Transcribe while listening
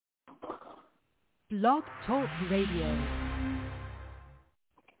Blog Talk Radio.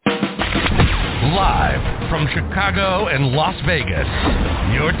 Live from Chicago and Las Vegas,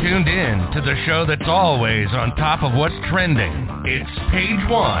 you're tuned in to the show that's always on top of what's trending. It's Page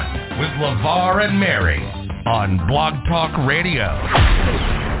One with Levar and Mary on Blog Talk Radio.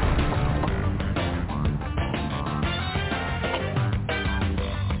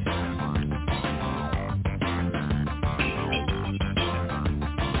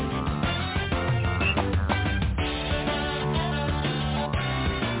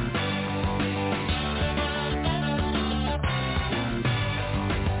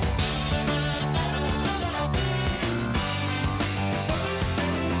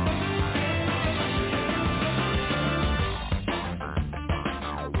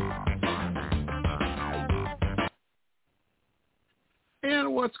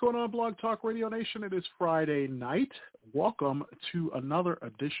 What's going on, Blog Talk Radio Nation? It is Friday night. Welcome to another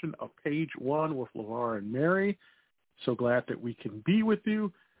edition of Page One with Levar and Mary. So glad that we can be with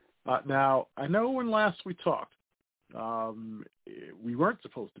you. Now, I know when last we talked, we weren't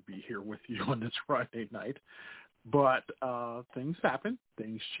supposed to be here with you on this Friday night, but things happen,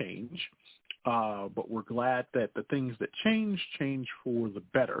 things change. But we're glad that the things that change for the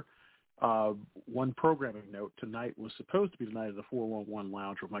better. One programming note, tonight was supposed to be the night of the 411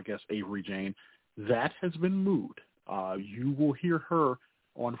 Lounge with my guest Avery Jane. That has been moved. You will hear her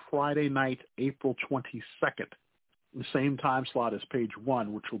on Friday night, April 22nd, the same time slot as Page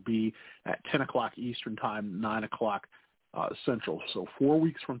One, which will be at 10 o'clock Eastern Time, 9 o'clock Central. So 4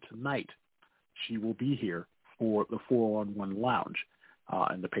 weeks from tonight, she will be here for the 411 Lounge.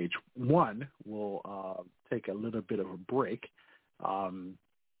 And the Page One will take a little bit of a break.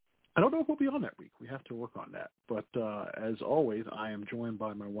 I don't know if we'll be on that week. We have to work on that. But as always, I am joined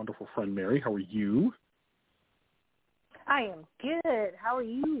by my wonderful friend Mary. How are you? I am good. How are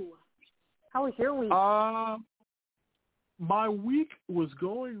you? How was your week? My week was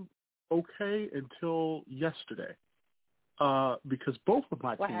going okay until yesterday because both of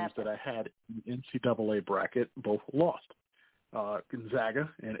my teams that I had in the NCAA bracket both lost, Gonzaga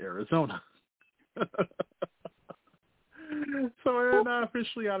and Arizona. So I'm not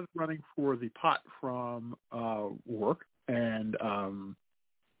officially out of the running for the pot from work. And,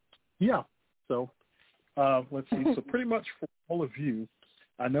 so let's see. So pretty much for all of you,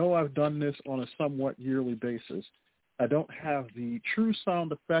 I know I've done this on a somewhat yearly basis. I don't have the true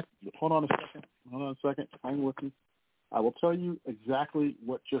sound effect. Hold on a second. Hang with me. I will tell you exactly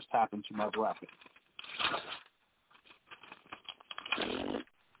what just happened to my bracket.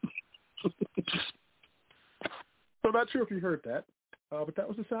 So I'm not sure if you heard that, but that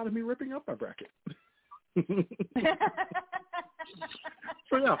was the sound of me ripping up my bracket.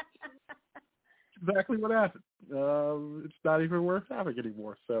 So, yeah, exactly what happened. It's not even worth having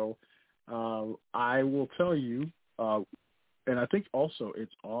anymore. So I will tell you, and I think also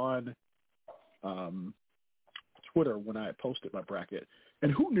it's on Twitter when I posted my bracket.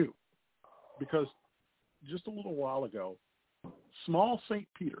 And who knew? Because just a little while ago, small St.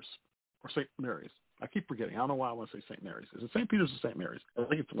 Peter's or St. Mary's, I keep forgetting. I don't know why I want to say St. Mary's. Is it St. Peter's or St. Mary's? I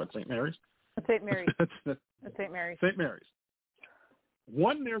think it's St. Mary's. It's St. Mary's. It's St. Mary's. St. Mary's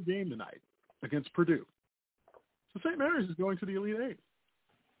won their game tonight against Purdue. So St. Mary's is going to the Elite Eight.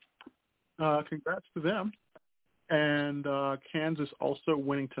 Congrats to them. And Kansas also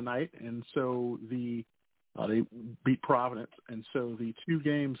winning tonight, and so they beat Providence. And so the two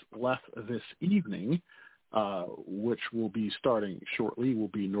games left this evening, which will be starting shortly, will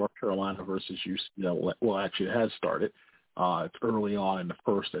be North Carolina versus UCLA. Well, actually, it has started. It's early on in the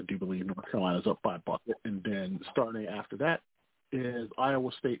first. I do believe North Carolina's up by a bucket. And then starting after that is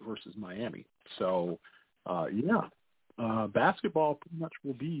Iowa State versus Miami. So, basketball pretty much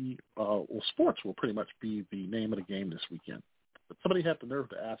will be, sports will pretty much be the name of the game this weekend. But somebody had the nerve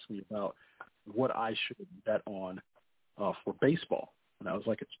to ask me about what I should bet on for baseball. And I was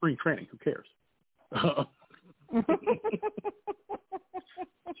like, it's spring training. Who cares?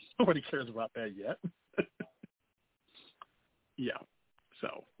 Nobody cares about that yet. Yeah.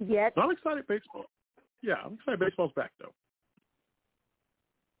 So I'm excited baseball. Yeah, I'm excited baseball's back though.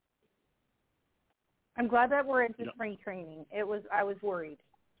 I'm glad that we're into spring training. I was worried.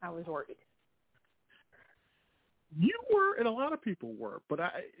 You were, and a lot of people were, but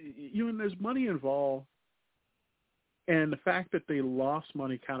and there's money involved. And the fact that they lost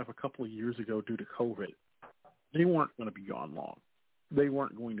money kind of a couple of years ago due to COVID, they weren't going to be gone long. They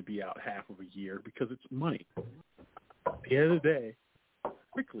weren't going to be out half of a year because it's money. At the end of the day,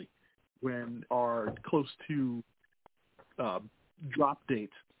 quickly, when are close to drop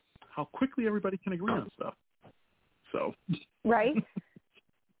dates, how quickly everybody can agree on stuff. So right.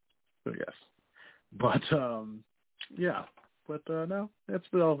 So yes. But, yeah. But, no, that's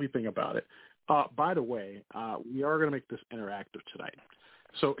the only thing about it. By the way, we are going to make this interactive tonight.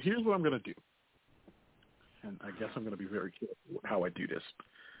 So here's what I'm going to do. And I guess I'm going to be very careful with how I do this.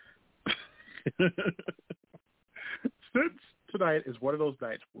 Since tonight is one of those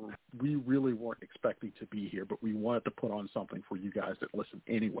nights where we really weren't expecting to be here, but we wanted to put on something for you guys that listen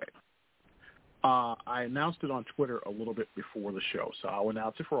anyway. I announced it on Twitter a little bit before the show, so I'll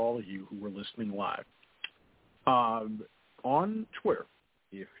announce it for all of you who were listening live. On Twitter,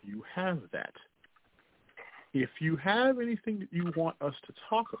 if you have that, if you have anything that you want us to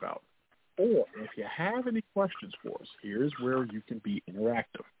talk about, or if you have any questions for us, here's where you can be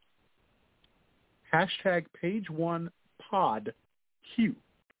interactive. Hashtag page1podq.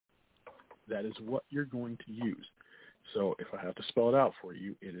 That is what you're going to use. So if I have to spell it out for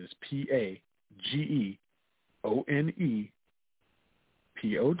you, it is PAGEONEPODQ.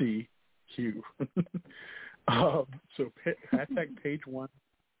 So hashtag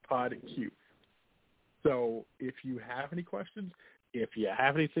page1podq. So if you have any questions, if you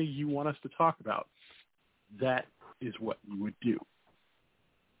have anything you want us to talk about, that is what you would do.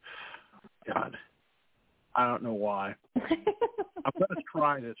 God, I don't know why. I'm going to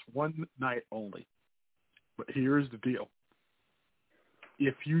try this one night only. But here's the deal.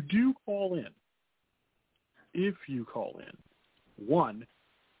 If you do call in, one,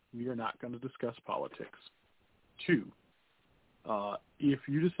 we are not going to discuss politics. Two, if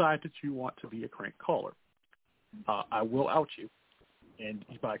you decide that you want to be a crank caller, I will out you. And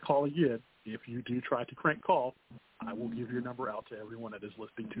by calling in, if you do try to crank call, I will give your number out to everyone that is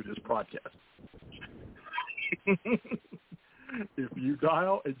listening to this broadcast. If you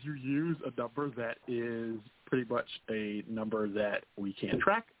dial and you use a number that is pretty much a number that we can't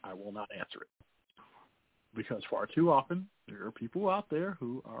track, I will not answer it. Because far too often, there are people out there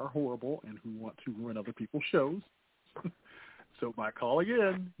who are horrible and who want to ruin other people's shows. So by calling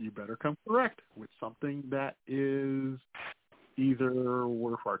in, you better come correct with something that is either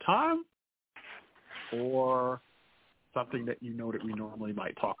worth our time or something that you know that we normally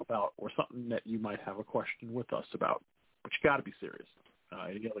might talk about, or something that you might have a question with us about. But you got to be serious.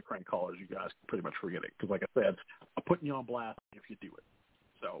 Any other crank callers, you guys can pretty much forget it. Because like I said, I'm putting you on blast if you do it.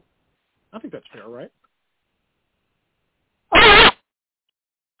 So I think that's fair, right?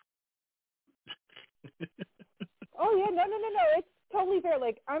 Oh, yeah, no. It's totally fair.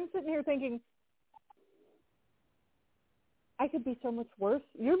 Like, I'm sitting here thinking, I could be so much worse.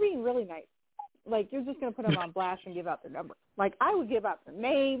 You're being really nice. Like, you're just going to put them on blast and give out their number. Like, I would give out their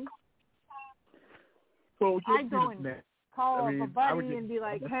name. Well, I'd go and call up a buddy and be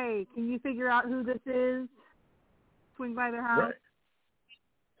like, hey, can you figure out who this is? Swing by their house.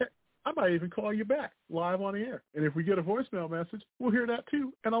 Right. I might even call you back live on the air. And if we get a voicemail message, we'll hear that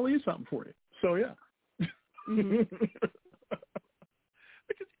too, and I'll leave something for you. So, yeah. Mm-hmm.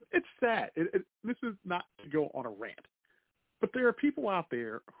 It's sad. This is not to go on a rant. But there are people out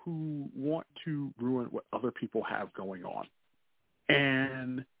there who want to ruin what other people have going on.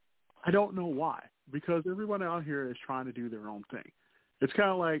 And I don't know why, because everyone out here is trying to do their own thing. It's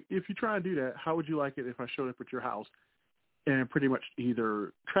kind of like, if you try to do that, how would you like it if I showed up at your house and pretty much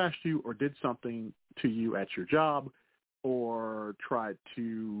either trashed you or did something to you at your job, or tried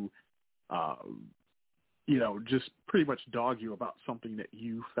to, just pretty much dog you about something that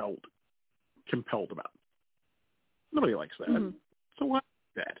you felt compelled about? Nobody likes that. Mm-hmm. So why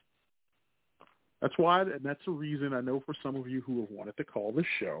that? That's why, and that's the reason I know for some of you who have wanted to call the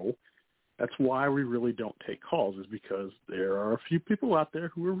show, that's why we really don't take calls, is because there are a few people out there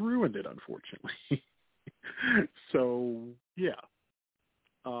who have ruined it, unfortunately. So, yeah.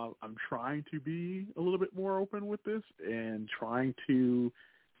 I'm trying to be a little bit more open with this and trying to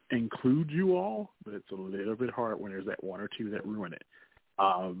include you all, but it's a little bit hard when there's that one or two that ruin it.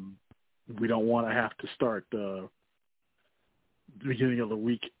 We don't want to have to start the beginning of the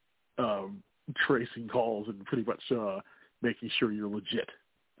week tracing calls and pretty much making sure you're legit.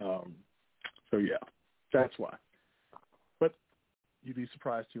 So, yeah, that's why. But you'd be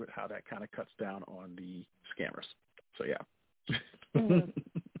surprised too at how that kind of cuts down on the scammers. So, yeah. Mm-hmm.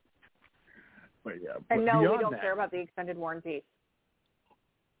 But, yeah. And no, we don't care about the extended warranty.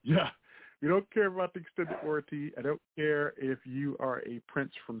 Yeah. We don't care about the extended warranty. I don't care if you are a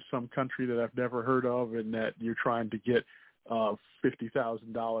prince from some country that I've never heard of and that you're trying to get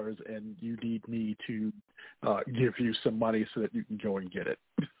 $50,000 and you need me to give you some money so that you can go and get it.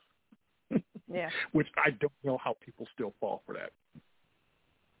 Yeah. Which I don't know how people still fall for that.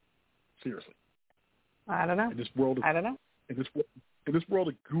 Seriously. I don't know. In this world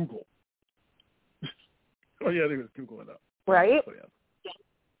of Google. Oh yeah, I think it was Google enough. Right. So, yeah.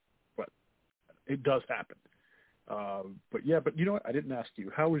 But It does happen. But you know what? I didn't ask you.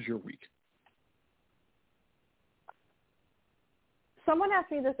 How was your week? Someone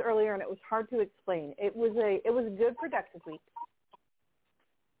asked me this earlier, and it was hard to explain. It was a good productive week,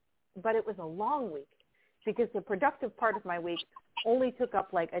 but it was a long week because the productive part of my week only took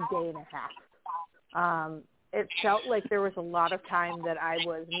up like a day and a half. It felt like there was a lot of time that I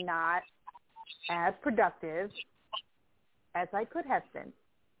was not as productive as I could have been.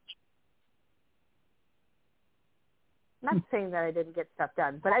 Not saying that I didn't get stuff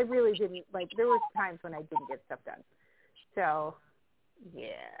done, but I really didn't. Like, there were times when I didn't get stuff done. So,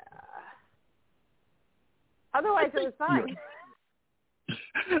 yeah. Otherwise, it was fine.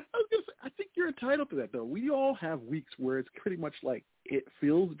 I think you're entitled to that, though. We all have weeks where it's pretty much like it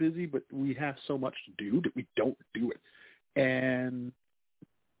feels busy, but we have so much to do that we don't do it. And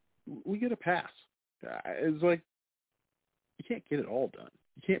we get a pass. It's like you can't get it all done.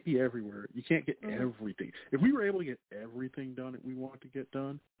 You can't be everywhere. You can't get everything. If we were able to get everything done that we want to get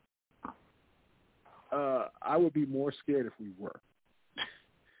done, I would be more scared if we were.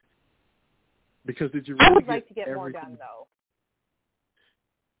 Because did you really I would like to get everything? more done, though.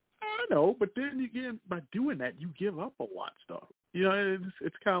 I know, but then again, by doing that, you give up a lot of stuff. You know,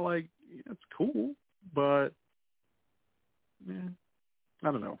 it's kind of like, it's cool, but I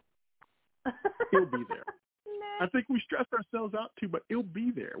don't know. It'll be there. I think we stress ourselves out too, but it'll be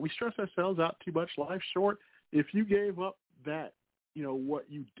there. We stress ourselves out too much. Life's short. If you gave up that, what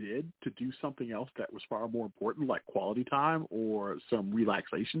you did to do something else that was far more important, like quality time or some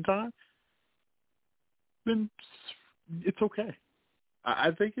relaxation time, then it's okay.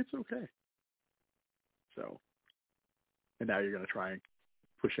 I think it's okay. So, and now you're going to try and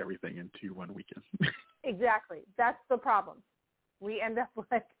push everything into one weekend. Exactly. That's the problem. We end up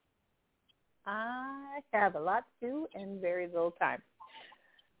like, I have a lot to do and very little time.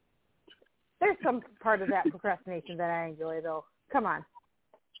 There's some part of that procrastination that I enjoy, though. Come on.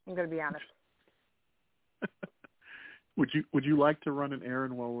 I'm going to be honest. Would you like to run an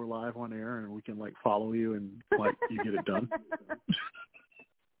errand while we're live on air and we can, like, follow you and, like, you get it done?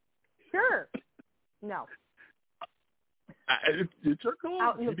 Sure. No. It's your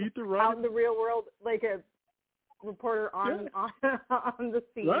call. You need to run. Out in the real world, like a reporter on the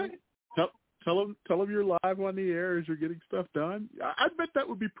scene. Right. Tell them you're live on the air as you're getting stuff done. I bet that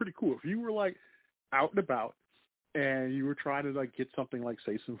would be pretty cool if you were like out and about and you were trying to like get something like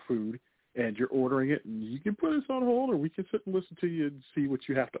say some food and you're ordering it and you can put us on hold or we can sit and listen to you and see what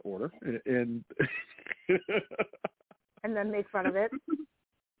you have to order and and then make fun of it.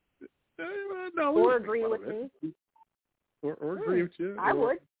 No, or agree with me. Or agree with you. I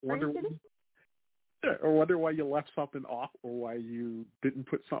would. Or wonder why you left something off or why you didn't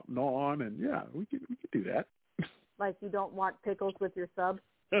put something on. And, yeah, we could do that. Like you don't want pickles with your sub?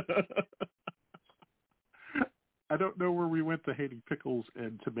 I don't know where we went to hating pickles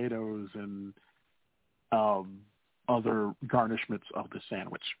and tomatoes and other garnishments of the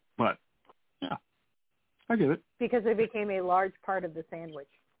sandwich. But, yeah, I get it. Because they became a large part of the sandwich.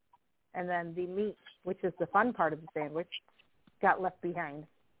 And then the meat, which is the fun part of the sandwich, got left behind.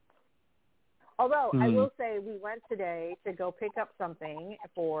 Although I will say we went today to go pick up something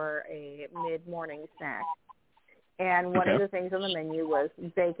for a mid-morning snack. And one of the things on the menu was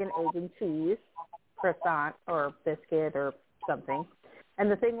bacon, egg, and cheese, croissant or biscuit or something.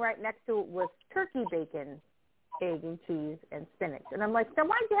 And the thing right next to it was turkey bacon, egg, and cheese, and spinach. And I'm like, then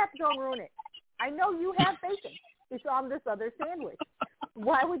why'd you have to go and ruin it? I know you have bacon. It's on this other sandwich.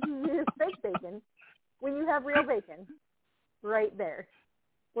 Why would you use fake bacon when you have real bacon right there?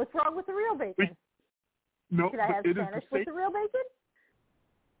 What's wrong with the real bacon? No, Should I have Spanish with the real bacon?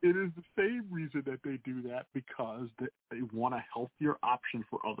 It is the same reason that they do that because they want a healthier option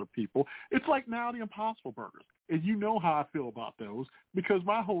for other people. It's like now the Impossible Burgers. And you know how I feel about those because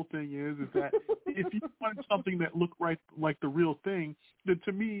my whole thing is that if you want something that looked right like the real thing, then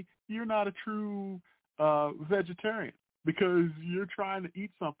to me, you're not a true vegetarian. Because you're trying to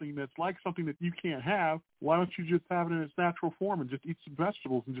eat something that's like something that you can't have. Why don't you just have it in its natural form and just eat some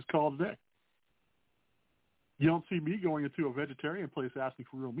vegetables and just call it a day? You don't see me going into a vegetarian place asking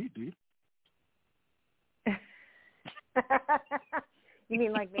for real meat, do you? You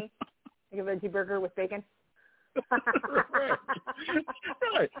mean like me? Like a veggie burger with bacon? Right.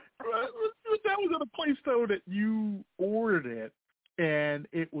 That was at a place, though, that you ordered it and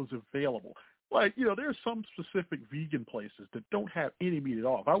it was available. Like, there's some specific vegan places that don't have any meat at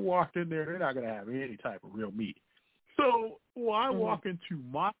all. If I walked in there, they're not going to have any type of real meat. So when I walk into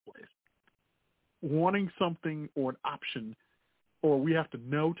my place wanting something or an option, or we have to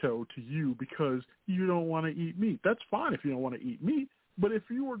no-toe to you because you don't want to eat meat. That's fine if you don't want to eat meat, But if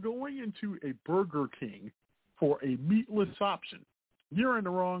you were going into a Burger King for a meatless option, you're in the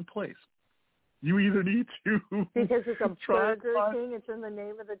wrong place. You either need to because it's a Burger King. It's in the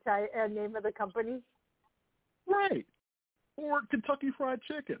name of the name of the company, right? Or Kentucky Fried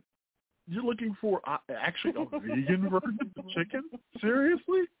Chicken. You're looking for actually a vegan version of the chicken?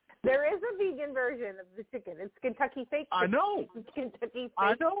 Seriously? There is a vegan version of the chicken. It's Kentucky Fake Chicken. I know. It's Kentucky I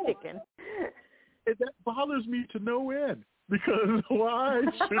Fake know. Chicken. And that bothers me to no end. Because why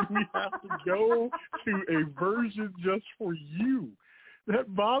should we have to go to a version just for you?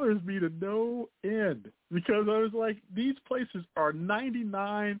 That bothers me to no end. Because I was like, these places are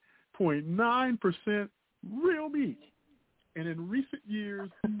 99.9% real meat. And in recent years,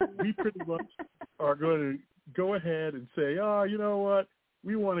 we pretty much are going to go ahead and say, oh, you know what?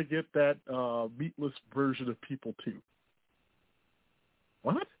 We want to get that meatless version of people too.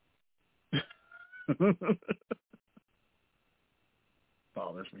 What?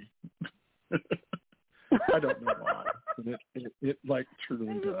 Bothers me. I don't know why. It like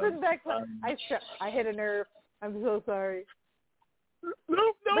truly does. I hit a nerve. I'm so sorry.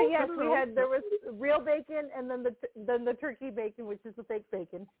 No. But yes, there was real bacon and then the turkey bacon, which is the fake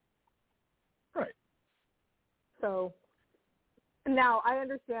bacon. Right. So now I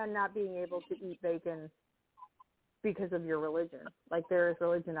understand not being able to eat bacon because of your religion. Like there is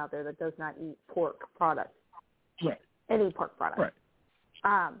religion out there that does not eat pork products. Right. Any pork product. Right.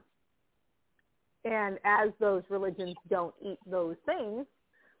 And as those religions don't eat those things,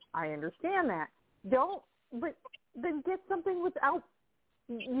 I understand that. But then get something without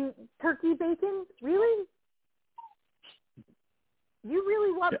turkey bacon? Really? You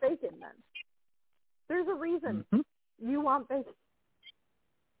really want bacon then? There's a reason you want bacon.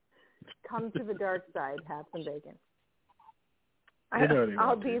 Come to the dark side, have some bacon.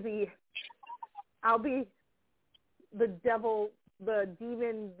 I'll be the devil, the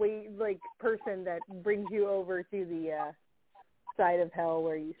demon person that brings you over to the side of hell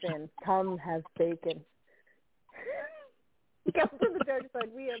where you sin. Come have bacon. Come to the dark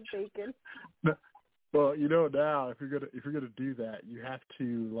side. We have bacon. Well, now if you're gonna do that, you have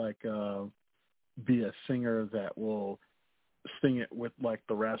to be a singer that will sing it with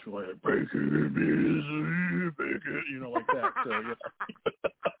the raspy bacon, bacon, like that. So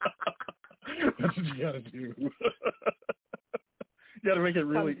that's what you gotta do. You gotta make it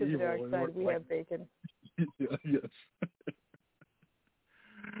really Come to evil. The dark side. We have bacon. Yes.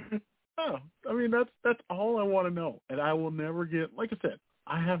 Oh, I mean that's all I want to know, and I will never get. Like I said,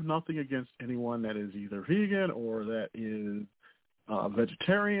 I have nothing against anyone that is either vegan or that is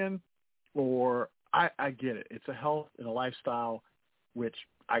vegetarian, or I get it. It's a health and a lifestyle, which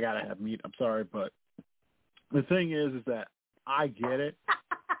I gotta have meat. I'm sorry, but the thing is that I get it.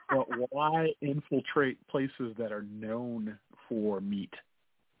 But why infiltrate places that are known for meat?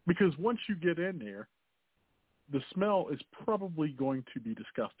 Because once you get in there, the smell is probably going to be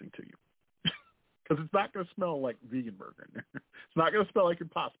disgusting to you. Because it's not going to smell like vegan burger in there. It's not going to smell like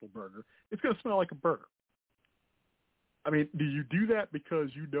Impossible Burger. It's going to smell like a burger. I mean, do you do that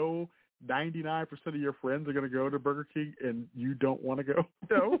because 99% of your friends are going to go to Burger King and you don't want to go?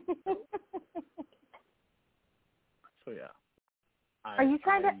 No. So yeah. Are you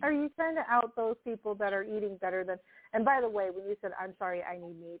trying to out those people that are eating better than? And by the way, when you said "I'm sorry, I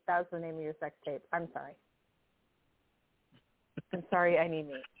need meat," that was the name of your sex tape. I'm sorry. I'm sorry, I need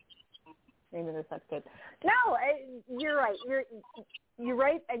meat. Name of the sex tape. No, you're right. You're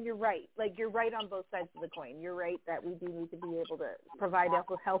right, and you're right. You're right on both sides of the coin. You're right that we do need to be able to provide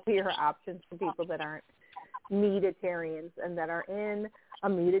healthier options for people that aren't meatitarians and that are in a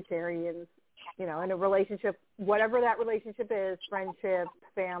meatitarian's, in a relationship, whatever that relationship is, friendship,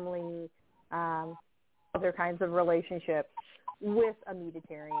 family, other kinds of relationships with a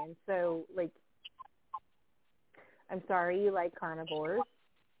meatitarian. So, I'm sorry you like carnivores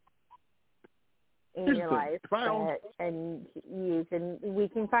in your life, and we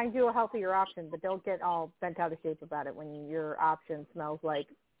can find you a healthier option, but don't get all bent out of shape about it when your option smells like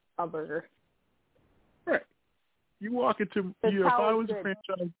a burger. Right. You walk into if I was a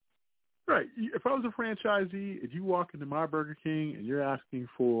franchise. Right. If I was a franchisee, if you walk into my Burger King and you're asking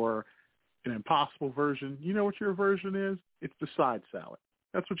for an Impossible version, you know what your version is? It's the side salad.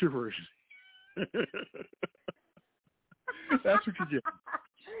 That's what your version is. That's what you get.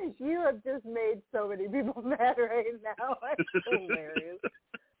 You have just made so many people mad right now. It's hilarious.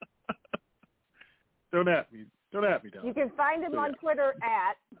 Don't at me, Don. You can find him on Twitter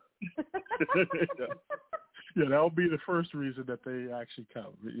at. Yeah, that'll be the first reason that they actually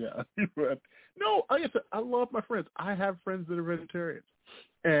come. Yeah. But no, like I said, I love my friends. I have friends that are vegetarians.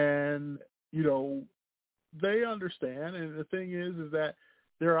 And, they understand. And the thing is that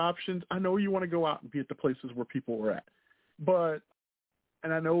there are options. I know you want to go out and be at the places where people are at,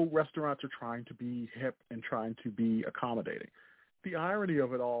 and I know restaurants are trying to be hip and trying to be accommodating. The irony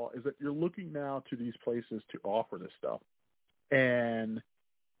of it all is that you're looking now to these places to offer this stuff. And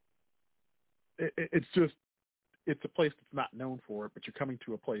it's a place that's not known for it, but you're coming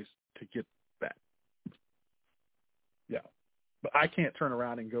to a place to get that. Yeah. But I can't turn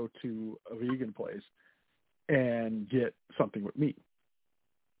around and go to a vegan place and get something with meat.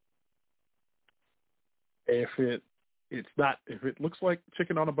 If it looks like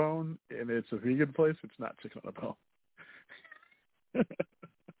chicken on a bone and it's a vegan place, it's not chicken on a bone.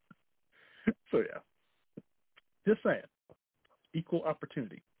 So yeah, just saying, equal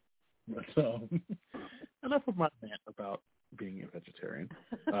opportunity. But enough of my rant about being a vegetarian.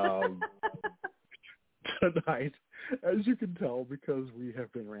 Tonight, as you can tell, because we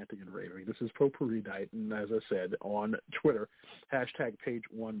have been ranting and raving, this is Potpourri night, and as I said, on Twitter, hashtag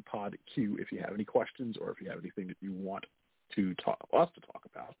page1podq if you have any questions or if you have anything that you want us to talk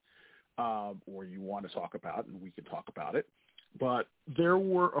about, or you want to talk about, and we can talk about it. But there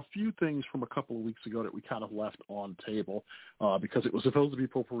were a few things from a couple of weeks ago that we kind of left on table because it was supposed to be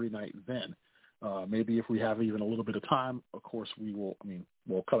Potpourri night then. Maybe if we have even a little bit of time, of course we will.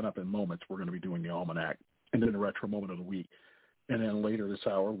 Coming up in moments, we're going to be doing the almanac and then the retro moment of the week. And then later this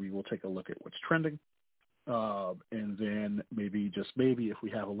hour, we will take a look at what's trending. And then maybe, if we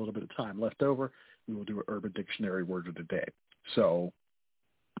have a little bit of time left over, we will do an Urban Dictionary word of the day. So,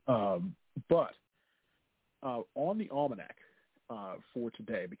 but on the almanac for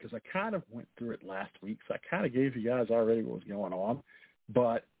today, because I kind of went through it last week, so I kind of gave you guys already what was going on.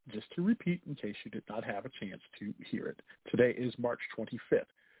 But just to repeat, in case you did not have a chance to hear it, today is March 25th.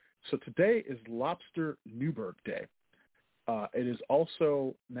 So today is Lobster Newburgh Day. It is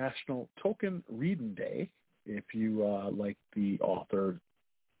also National Tolkien Reading Day, if you like the author,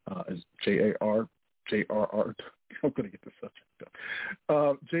 is J.R.R. I'm going to get the subject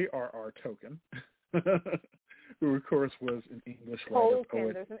up. J.R.R. Tolkien, who, of course, was an English writer.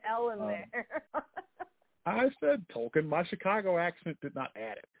 Tolkien, there's an L in there. I said Tolkien. My Chicago accent did not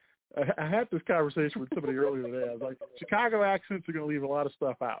add it. I had this conversation with somebody earlier today. I was like, Chicago accents are going to leave a lot of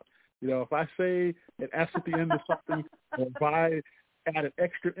stuff out. If I say an S at the end of something, or if I add an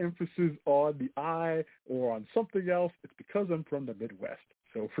extra emphasis on the I or on something else, it's because I'm from the Midwest.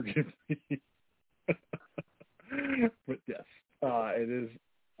 So forgive me. But yes, it is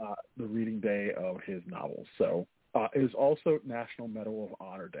the reading day of his novels. So it is also National Medal of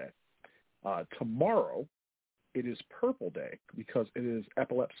Honor Day. Tomorrow, it is Purple Day because it is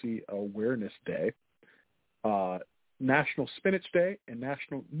Epilepsy Awareness Day, National Spinach Day, and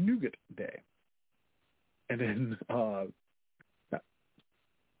National Nougat Day. And then I'm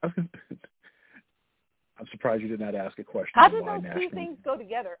surprised you did not ask a question. How do those two things go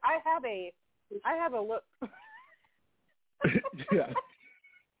together? I have a look. Yeah.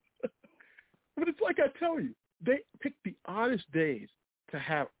 But it's like I tell you, they pick the oddest days to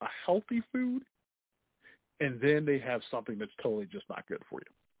have a healthy food, and then they have something that's totally just not good for you.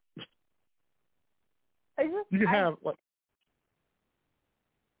 You can have like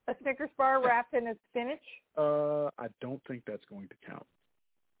a Snickers bar wrapped in a spinach. I don't think that's going to count.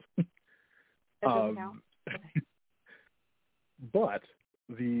 That doesn't count. But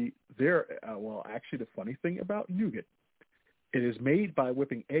actually, the funny thing about nougat, it is made by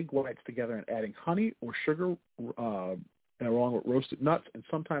whipping egg whites together and adding honey or sugar, along with roasted nuts and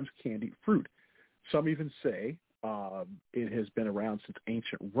sometimes candied fruit. Some even say it has been around since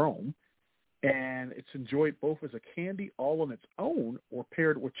ancient Rome, and it's enjoyed both as a candy all on its own or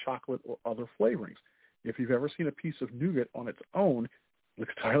paired with chocolate or other flavorings. If you've ever seen a piece of nougat on its own, it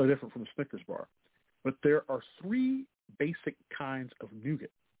looks entirely different from a Snickers bar. But there are three basic kinds of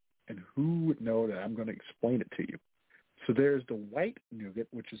nougat, and who would know that I'm going to explain it to you. So there's the white nougat,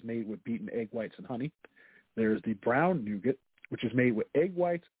 which is made with beaten egg whites and honey. There's the brown nougat, which is made with egg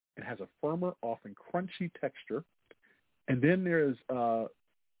whites and has a firmer, often crunchy texture. And then there's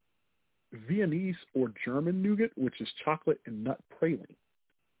Viennese or German nougat, which is chocolate and nut praline.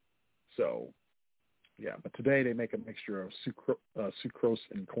 So, yeah, but today they make a mixture of sucrose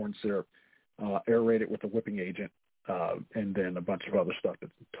and corn syrup, aerated with a whipping agent, and then a bunch of other stuff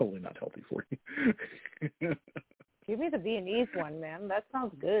that's totally not healthy for you. Give me the Viennese one, man. That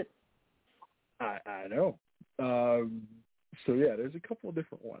sounds good. I know. So, yeah, there's a couple of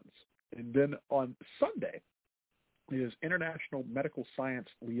different ones. And then on Sunday is International Medical Science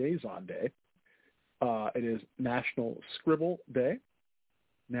Liaison Day. It is National Scribble Day,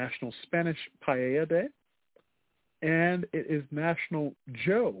 National Spanish Paella Day, and it is National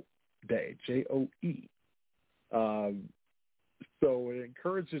Joe Day, Joe. So it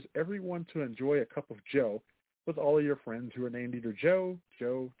encourages everyone to enjoy a cup of Joe with all of your friends who are named either Joe,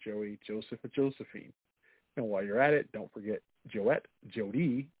 Joey, Joseph, or Josephine. And while you're at it, don't forget Joette,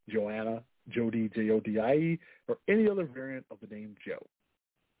 Jody, Joanna, Jody, Jodie, or any other variant of the name Joe.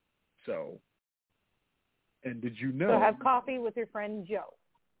 So, and did you know? So have coffee with your friend Joe.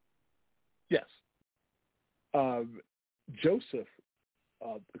 Yes. Joseph,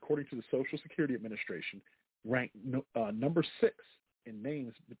 according to the Social Security Administration, ranked number 6 in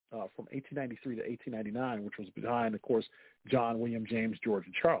names from 1893 to 1899, which was behind, of course, John, William, James, George,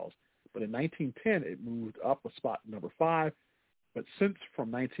 and Charles. But in 1910, it moved up a spot, number 5. But since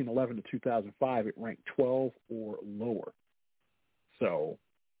from 1911 to 2005, it ranked 12 or lower. So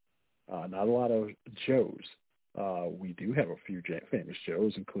not a lot of Joes. We do have a few famous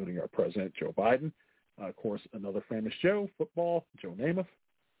Joes, including our president, Joe Biden. Of course, another famous Joe, football, Joe Namath.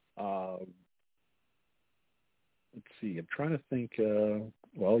 Let's see, I'm trying to think.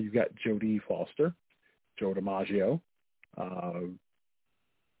 Well, you've got Jodie Foster, Joe DiMaggio.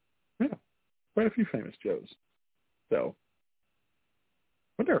 Yeah, quite a few famous Joes. So,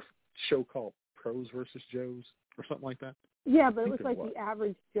 wasn't there a show called Pros versus Joes or something like that? Yeah, but it was like the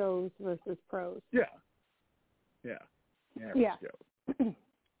average Joes versus pros. Yeah. The average Joe.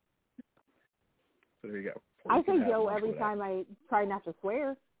 So there you go. I say Joe every time I try not to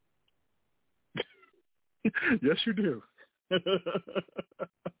swear. Yes, you do. I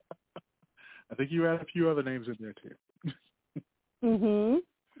think you add a few other names in there too.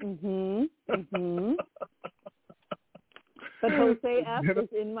 But Jose F is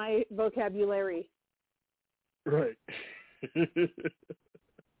in my vocabulary. Right.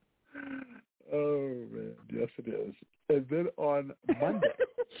 Oh, man. Yes, it is. And then on Monday,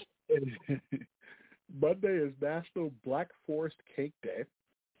 Monday is National Black Forest Cake Day.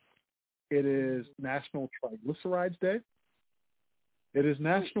 It is National Triglycerides Day. It is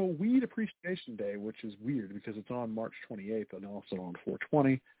National Weed Appreciation Day, which is weird because it's on March 28th and also on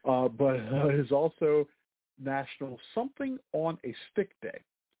 420. But it is also National Something on a Stick Day.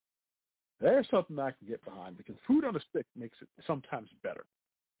 There's something I can get behind because food on a stick makes it sometimes better.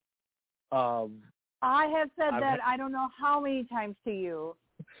 I have said that I don't know how many times to you.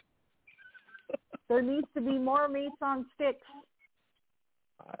 There needs to be more meats on sticks.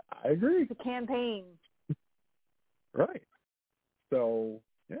 I agree. It's a campaign. Right. So,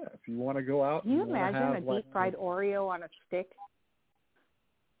 yeah, if you want to go out. Can you imagine a deep-fried Oreo on a stick?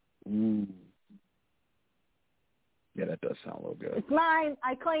 Ooh. Yeah, that does sound a little good. It's mine.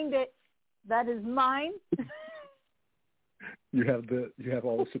 I claimed it. That is mine. You have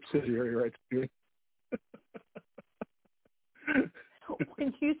all the subsidiary rights to it.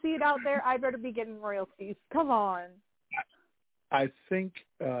 When you see it out there, I better be getting royalties. Come on. I think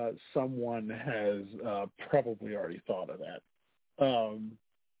someone has probably already thought of that.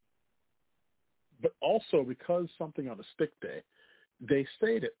 But also because something on a stick day, they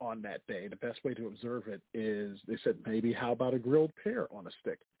stated on that day, the best way to observe it is, they said, maybe how about a grilled pear on a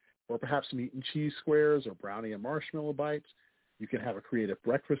stick? Or perhaps meat and cheese squares or brownie and marshmallow bites. You can have a creative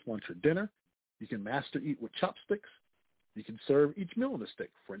breakfast, lunch, or dinner. You can master eat with chopsticks. You can serve each meal on a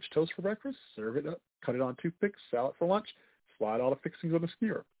stick. French toast for breakfast, serve it up, cut it on toothpicks, salad for lunch, slide all the fixings on a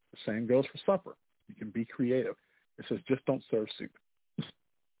skewer. The same goes for supper. You can be creative. It says just don't serve soup.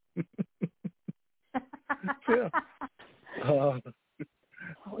 Yeah.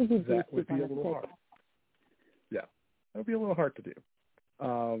 That would be a little hard. Yeah, that would be a little hard to do.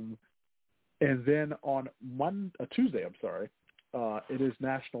 And then on Tuesday, it is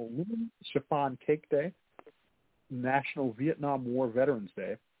National Lemon Chiffon Cake Day, National Vietnam War Veterans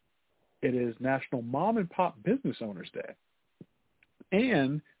Day. It is National Mom and Pop Business Owners Day.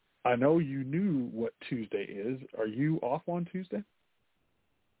 And I know you knew what Tuesday is. Are you off on Tuesday?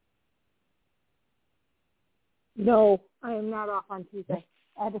 No, I am not off on Tuesday.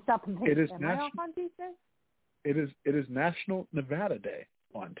 I had to stop and think. Am I off on Tuesday? It is National Nevada Day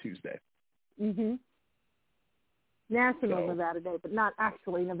on Tuesday. Mm-hmm. National Nevada Day, but not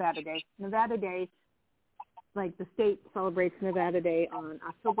actually Nevada Day. Nevada Day, like the state celebrates Nevada Day on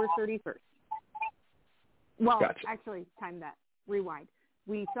October 31st. Well, gotcha. Actually, time that. Rewind.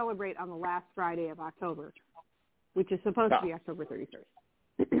 We celebrate on the last Friday of October, which is supposed to be October 31st.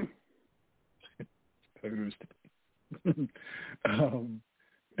 Supposed to be.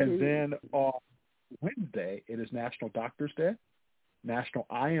 And then on Wednesday, it is National Doctors Day, National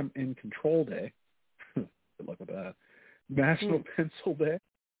I Am in Control Day. Good luck with that. National Pencil Day,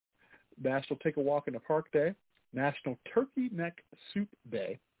 National Take a Walk in the Park Day, National Turkey Neck Soup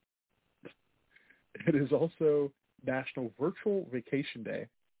Day. It is also National Virtual Vacation Day,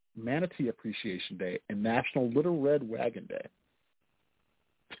 Manatee Appreciation Day, and National Little Red Wagon Day.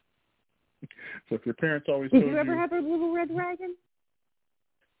 So if your parents always Did told you ever have a little red wagon?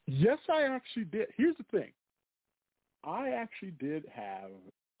 Yes, I actually did. Here's the thing. I actually did have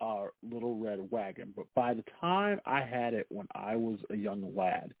a little red wagon, but by the time I had it when I was a young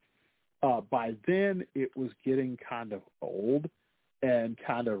lad, by then it was getting kind of old and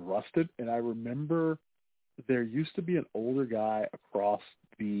kind of rusted. And I remember there used to be an older guy across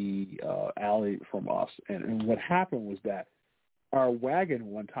the alley from us. And what happened was that our wagon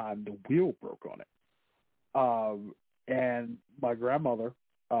one time, the wheel broke on it. And my grandmother,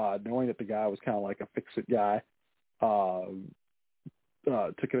 knowing that the guy was kind of like a fix-it guy, took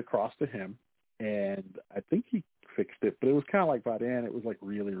it across to him, and I think he fixed it, but it was kind of like by then it was like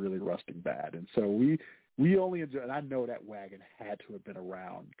really, really rusting bad. And so we only enjoyed, and I know that wagon had to have been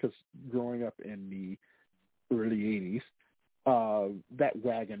around because growing up in the early 80s, that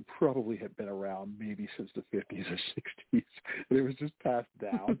wagon probably had been around maybe since the 50s or 60s. And it was just passed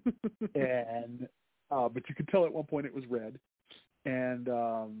down. And but you could tell at one point it was red. And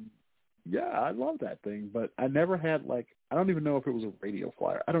yeah, I love that thing. But I never had I don't even know if it was a radio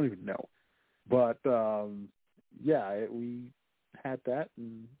flyer. I don't even know. But yeah, we had that.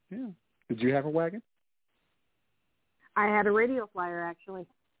 And yeah. Did you have a wagon? I had a radio flyer, actually.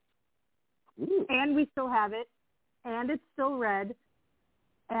 Ooh. And we still have it. And it's still red,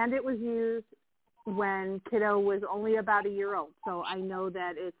 and it was used when kiddo was only about a year old. So I know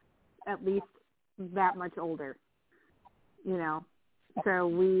that it's at least that much older, you know. So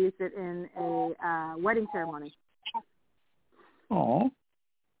we used it in a wedding ceremony. Oh.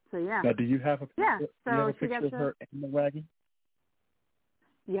 So yeah. Now, do you have a picture, yeah? So do you have a picture of her in the wagon?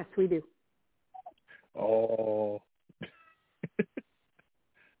 Yes, we do. Oh.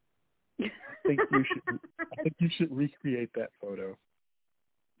 I think you should recreate that photo.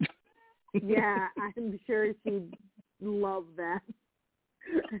 Yeah, I'm sure she'd love that.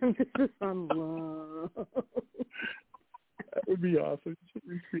 Emphasis on love. That would be awesome. You should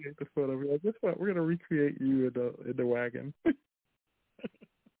recreate the photo. We're like, guess what? We're gonna recreate you in the wagon.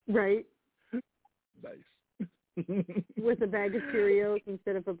 Right. Nice. With a bag of Cheerios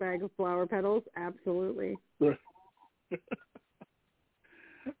instead of a bag of flower petals? Absolutely.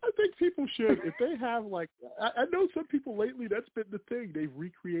 I think people should, if they have I know some people lately, that's been the thing. They've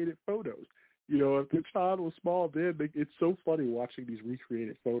recreated photos. You know, if the child was small then, it's so funny watching these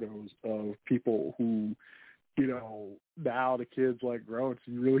recreated photos of people who, you know, now the kid's grown,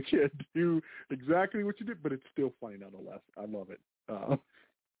 so you really can't do exactly what you did, but it's still funny nonetheless. I love it.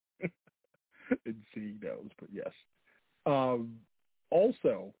 And seeing those, but yes.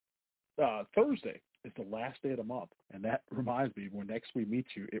 Also, Thursday is the last day of the month, and that reminds me, when next we meet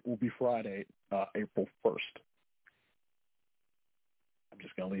you, it will be Friday, April 1st. I'm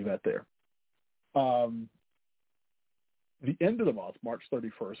just going to leave that there. The end of the month, March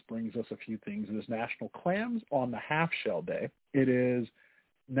 31st, brings us a few things. It is National Clams on the Half Shell Day. It is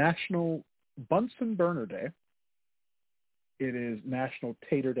National Bunsen Burner Day. It is National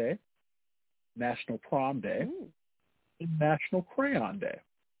Tater Day, National Prom Day, and National Crayon Day.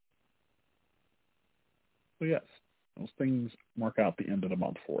 So yes, those things mark out the end of the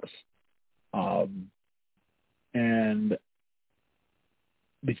month for us. And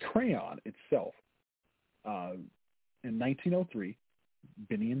the crayon itself, in 1903,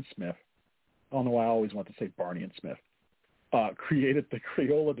 Binney and Smith, I don't know why I always want to say Barney and Smith, created the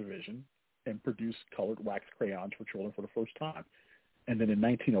Crayola division and produced colored wax crayons for children for the first time. And then in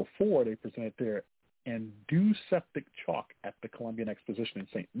 1904, they presented their Enduseptic chalk at the Columbian Exposition in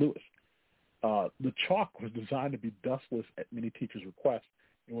St. Louis. The chalk was designed to be dustless at many teachers' request.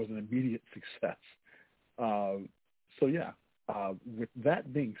 It was an immediate success. So yeah, with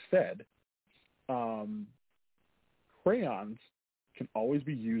that being said, crayons can always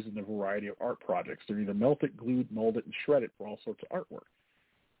be used in a variety of art projects. They're either melted, glued, molded, and shredded for all sorts of artwork.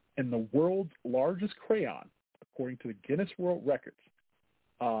 And the world's largest crayon, according to the Guinness World Records,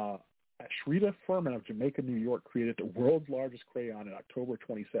 Ashrita Furman of Jamaica, New York, created the world's largest crayon in October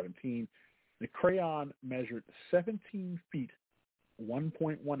 2017. The crayon measured 17 feet,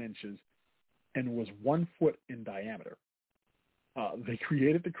 1.1 inches, and was 1 foot in diameter. They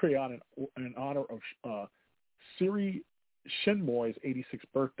created the crayon in honor of Siri Shinmoy's 86th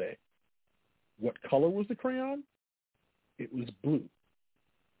birthday. What color was the crayon? It was blue.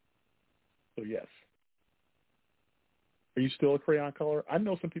 So yes. Are you still a crayon color? I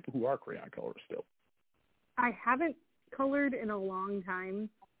know some people who are crayon colors still. I haven't colored in a long time,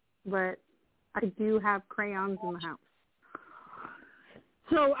 but I do have crayons in the house.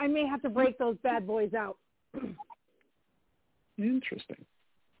 So I may have to break those bad boys out. Interesting.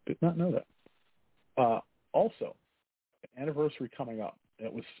 Did not know that. Also, an anniversary coming up.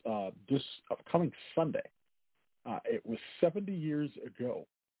 It was this upcoming Sunday. It was 70 years ago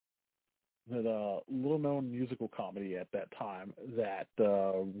that a little-known musical comedy at that time that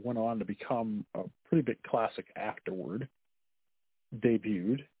went on to become a pretty big classic afterward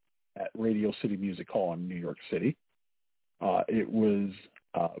debuted at Radio City Music Hall in New York City. It was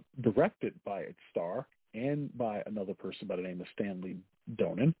directed by its star and by another person by the name of Stanley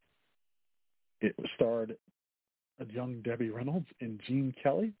Donen. It starred a young Debbie Reynolds and Gene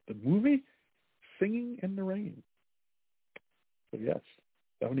Kelly. The movie, Singing in the Rain. So yes,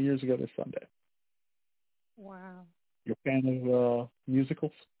 70 years ago this Sunday. Wow. You're a fan of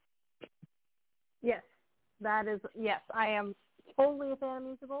musicals? Yes, yes, I am totally a fan of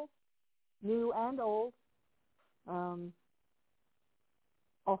musicals, new and old.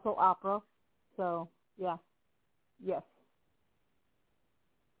 Also opera. So, yeah. Yes.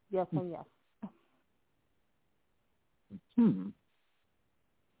 Yes and yes.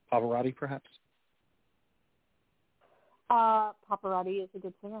 Pavarotti, perhaps? Potpourri is a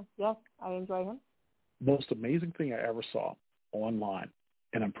good singer. Yes, I enjoy him. Most amazing thing I ever saw online,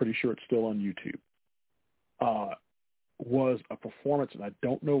 and I'm pretty sure it's still on YouTube, was a performance, and I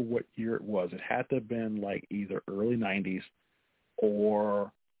don't know what year it was. It had to have been like either early 90s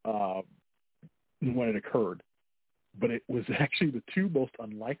or when it occurred. But it was actually the two most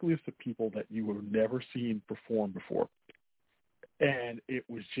unlikeliest of people that you would have never seen perform before. And it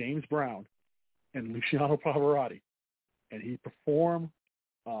was James Brown and Luciano Pavarotti. And he performed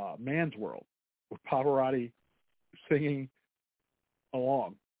Man's World with Pavarotti singing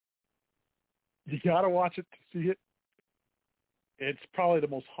along. You got to watch it to see it. It's probably the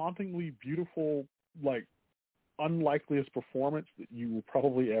most hauntingly beautiful, like, unlikeliest performance that you will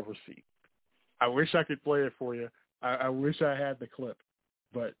probably ever see. I wish I could play it for you. I wish I had the clip.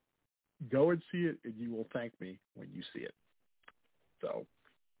 But go and see it, and you will thank me when you see it. So,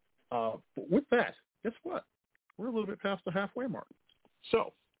 but with that, guess what? We're a little bit past the halfway mark.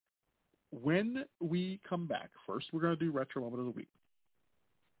 So, when we come back, first we're going to do Retro Moment of the Week.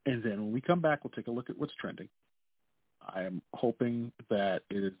 And then when we come back, we'll take a look at what's trending. I am hoping that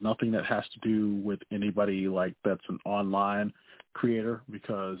it is nothing that has to do with anybody like that's an online creator,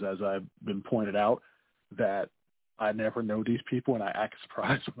 because as I've been pointed out, that I never know these people and I act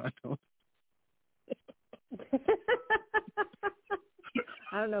surprised when I don't.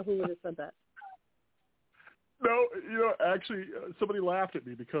 I don't know who would have said that. No, actually, somebody laughed at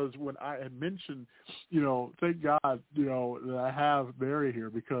me because when I had mentioned, thank God, that I have Mary here,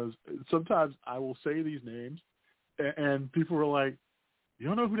 because sometimes I will say these names and people were like, you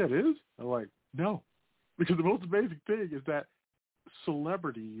don't know who that is? I'm like, no. Because the most amazing thing is that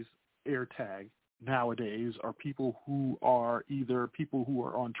celebrities air tag nowadays are people who are either people who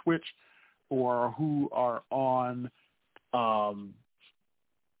are on Twitch or who are on,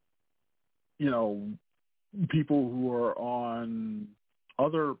 people who are on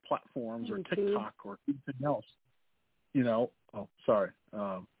other platforms or TikTok or anything else, oh, sorry.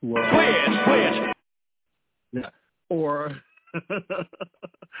 Who are yeah, or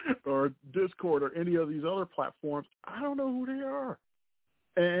or Discord or any of these other platforms. I don't know who they are.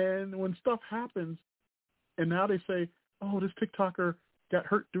 And when stuff happens, and now they say, oh, this TikToker got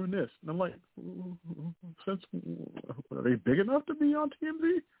hurt doing this. And I'm like, are they big enough to be on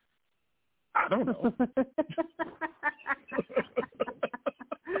TMZ? I don't know.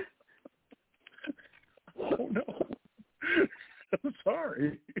 I don't know. I'm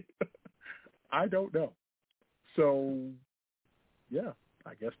sorry. I don't know. So, yeah,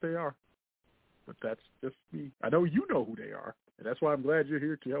 I guess they are. But that's just me. I know you know who they are, and that's why I'm glad you're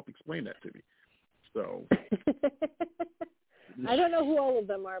here to help explain that to me. So, I don't know who all of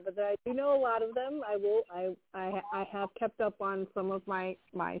them are, but I do know a lot of them. I have kept up on some of my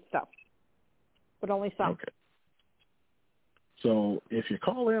stuff, but only some. Okay. So if you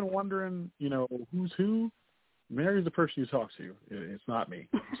call in wondering, who's who, Mary's the person you talk to. It's not me.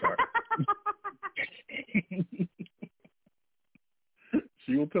 I'm sorry.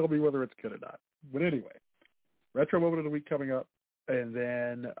 She will tell me whether it's good or not. But anyway, Retro Moment of the Week coming up, and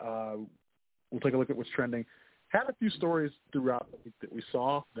then we'll take a look at what's trending. Had a few stories throughout the week that we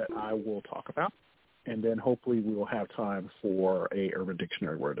saw that I will talk about, and then hopefully we will have time for a Urban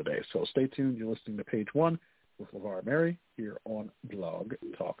Dictionary word today. So stay tuned. You're listening to Page One with Levar and Mary here on Blog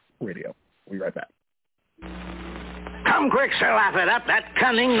Talk Radio. We'll be right back. Come quick, sir, laugh it up. That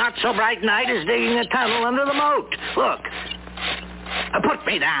cunning, not-so-bright knight is digging a tunnel under the moat. Look. Put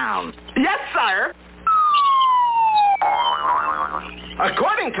me down. Yes, sire.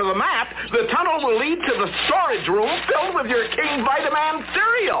 According to the map, the tunnel will lead to the storage room filled with your King Vitaman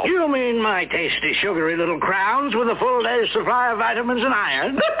cereal. You mean my tasty, sugary little crowns with a full day's supply of vitamins and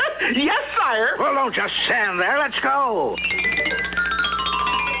iron? Yes, sire. Well, don't just stand there. Let's go.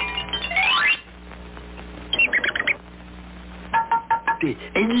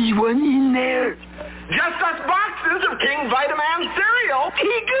 Anyone in there? Just us boxes of King Vitaman cereal.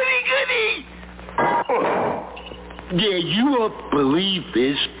 Goody, goody. Yeah, you won't believe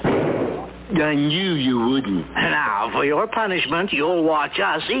this. I knew you wouldn't. Now, for your punishment, you'll watch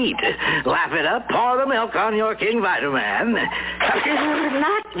us eat. Lap it up, pour the milk on your King Vitaman.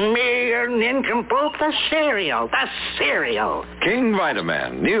 Not me, you nincompoop. The cereal. The cereal. King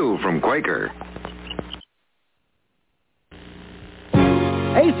Vitaman, new from Quaker.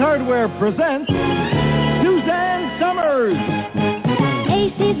 Ace Hardware presents Suzanne Summers.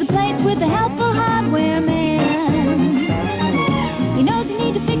 Ace is the place with the helpful hardware man. He knows you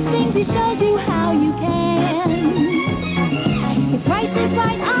need to fix things, he shows you how you can. His price is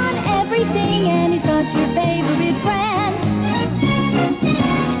right on everything, and he's got your favorite brand.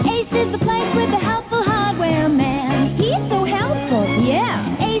 Ace is the place with the helpful hardware man. He's so helpful,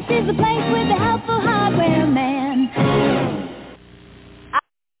 yeah. Ace is the place with the helpful hardware man.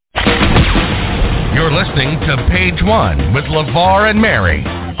 You're listening to Page One with Levar and Mary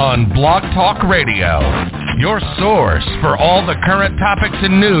on Blog Talk Radio. Your source for all the current topics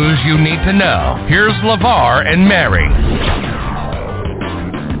and news you need to know. Here's Levar and Mary.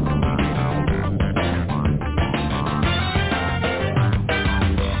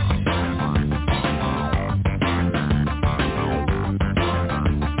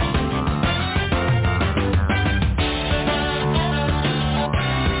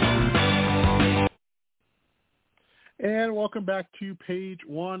 And welcome back to Page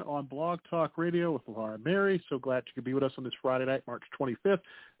One on Blog Talk Radio with Levar and Mary. So glad you could be with us on this Friday night, March 25th,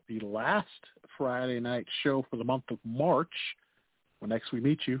 the last Friday night show for the month of March. When next we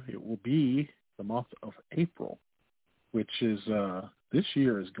meet you, it will be the month of April, which is, this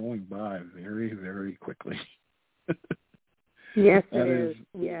year is going by very, very quickly. Yes, it is.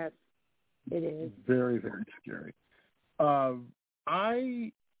 Yes, it is. Very, very scary.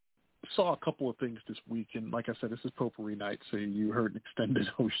 I saw a couple of things this week, and like I said, this is Potpourri night, so you heard an extended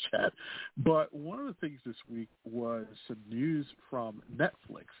host chat. But one of the things this week was some news from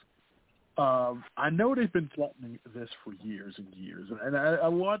Netflix. I know they've been threatening this for years and years, and I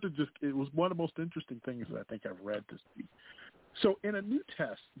wanted to it was one of the most interesting things that I think I've read this week. So in a new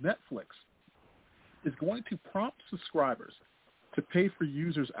test, Netflix is going to prompt subscribers to pay for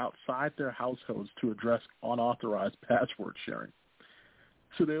users outside their households to address unauthorized password sharing.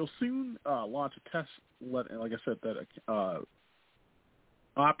 So they'll soon launch a test, like I said, that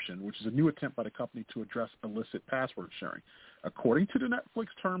option, which is a new attempt by the company to address illicit password sharing. According to the Netflix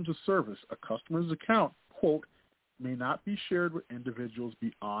terms of service, a customer's account, quote, may not be shared with individuals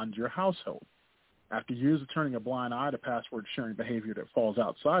beyond your household. After years of turning a blind eye to password sharing behavior that falls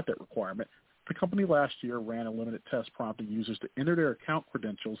outside that requirement, the company last year ran a limited test prompting users to enter their account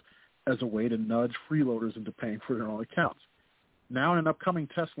credentials as a way to nudge freeloaders into paying for their own accounts. Now in an upcoming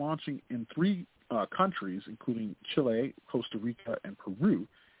test launching in 3 countries, including Chile, Costa Rica, and Peru,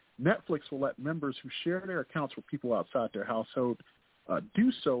 Netflix will let members who share their accounts with people outside their household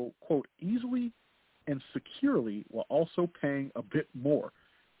do so, quote, easily and securely while also paying a bit more.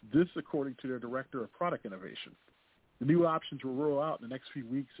 This, according to their director of product innovation. The new options will roll out in the next few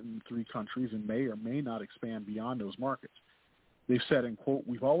weeks in 3 countries and may or may not expand beyond those markets. They've said, in quote,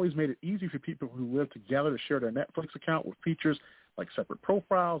 we've always made it easy for people who live together to share their Netflix account with features like separate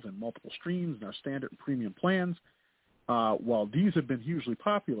profiles and multiple streams in our standard and premium plans. While these have been hugely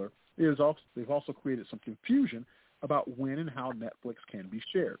popular, they've also created some confusion about when and how Netflix can be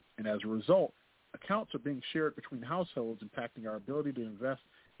shared. And as a result, accounts are being shared between households, impacting our ability to invest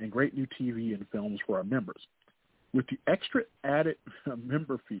in great new TV and films for our members. With the extra added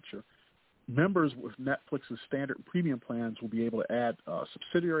member feature, members with Netflix's standard and premium plans will be able to add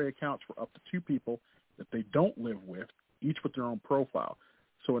subsidiary accounts for up to 2 people that they don't live with, each with their own profile.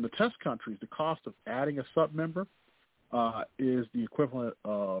 So in the test countries, the cost of adding a sub-member is the equivalent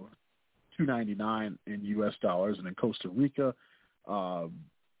of $2.99 in U.S. dollars, and in Costa Rica, also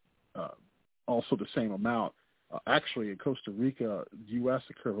the same amount. Actually, in Costa Rica, the U.S.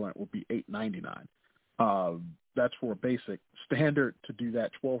 equivalent would be $8.99. That's for a basic. Standard to do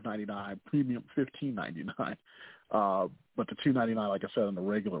that, $12.99. Premium, $15.99. But the $2.99, like I said, on the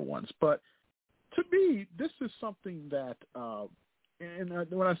regular ones. But to me, this is something that,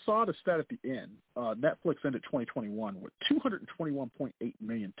 when I saw the stat at the end, Netflix ended 2021 with 221.8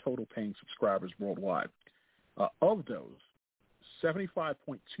 million total paying subscribers worldwide. Of those,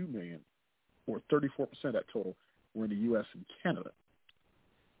 75.2 million, or 34% of that total, were in the U.S. and Canada.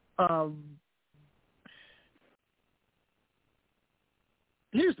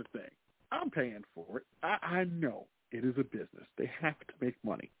 Here's the thing. I'm paying for it. I know it is a business. They have to make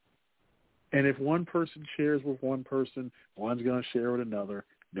money. And if one person shares with one person, one's going to share with another.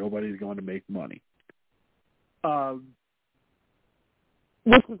 Nobody's going to make money.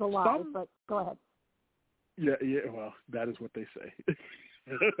 Which is a lie, but go ahead. Yeah, well, that is what they say.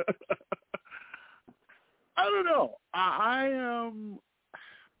 I don't know. I'm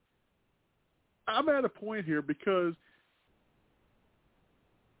at a point here because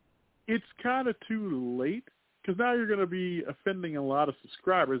it's kind of too late, because now you're going to be offending a lot of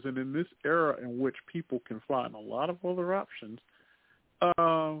subscribers, and in this era in which people can find a lot of other options,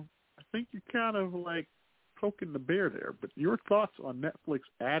 I think you're kind of like poking the bear there. But your thoughts on Netflix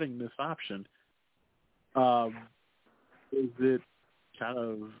adding this option, is it kind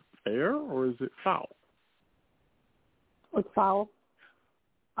of fair or is it foul? It's foul.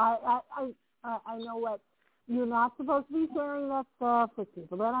 I know what. You're not supposed to be sharing that stuff with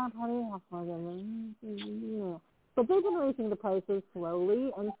people that aren't paying enough for them. But they've been raising the prices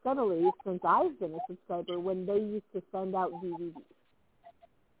slowly and steadily since I've been a subscriber, when they used to send out DVDs.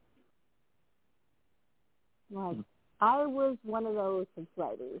 Like, I was one of those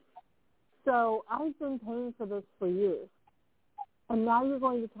subscribers. So I've been paying for this for years. And now you're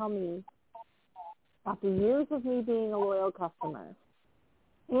going to tell me, after years of me being a loyal customer,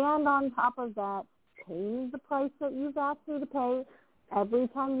 and on top of that, paying the price that you've asked me to pay every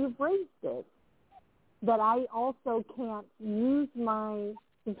time you've raised it, that I also can't use my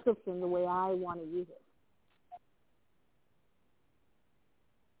subscription the way I want to use it.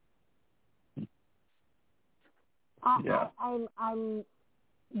 Yeah. I'm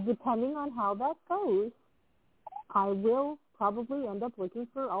depending on how that goes, I will probably end up looking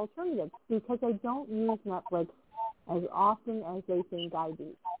for alternatives, because I don't use Netflix as often as they think I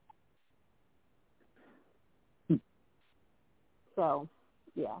do. So,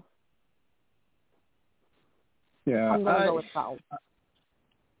 yeah. Yeah, I'm gonna go with foul.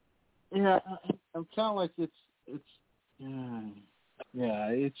 Yeah, I'm kind of like it's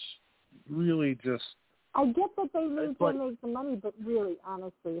really just. I get that they need to make the money, but really,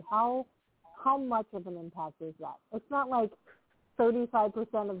 honestly, how much of an impact is that? It's not like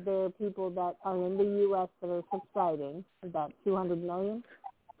 35% of the people that are in the U.S. that are subscribing, about 200 million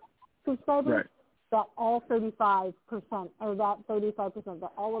subscribers. Right. That all 35%, or that 35%,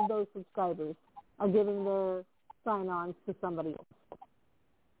 that all of those subscribers are giving their sign-ons to somebody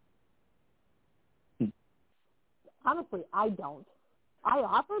else. Honestly, I don't. I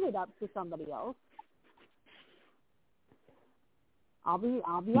offered it up to somebody else. I'll be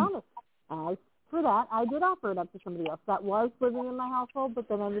honest. As for that, I did offer it up to somebody else that was living in my household, but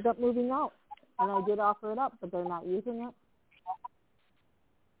then ended up moving out. And I did offer it up, but they're not using it.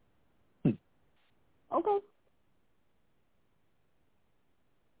 Okay.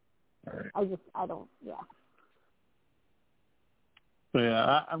 All right. I don't, yeah. So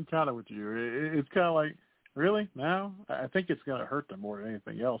yeah, I'm kind of with you. It's kind of like, really? Now? I think it's going to hurt them more than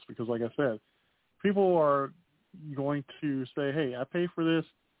anything else, because like I said, people are going to say, hey, I pay for this.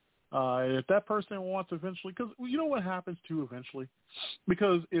 If that person wants eventually, because you know what happens too eventually?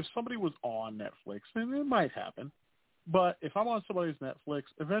 Because if somebody was on Netflix, then it might happen. But if I'm on somebody's Netflix,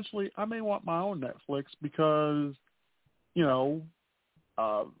 eventually I may want my own Netflix because,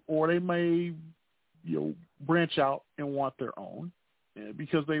 or they may, branch out and want their own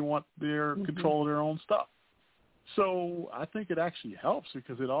because they want their control of their own stuff. So I think it actually helps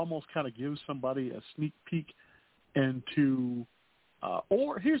because it almost kind of gives somebody a sneak peek into,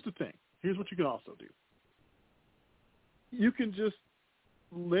 or here's the thing. Here's what you can also do. You can just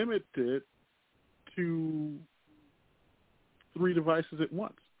limit it to 3 devices at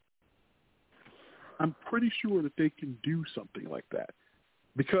once. I'm pretty sure that they can do something like that.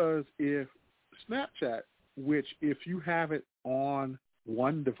 Because if Snapchat, which if you have it on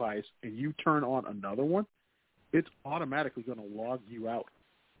one device and you turn on another one, it's automatically going to log you out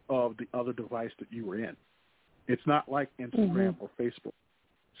of the other device that you were in. It's not like Instagram or Facebook.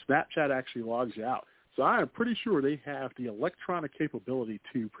 Snapchat actually logs you out. So I am pretty sure they have the electronic capability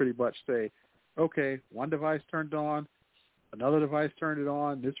to pretty much say, okay, one device turned on, another device turned it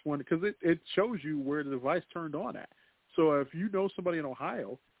on, this one, because it shows you where the device turned on at. So if you know somebody in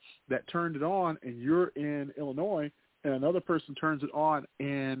Ohio that turned it on and you're in Illinois and another person turns it on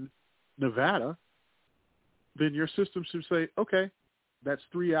in Nevada, then your system should say, okay, that's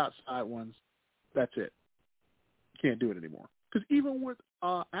 3 outside ones. That's it. Can't do it anymore. Because even with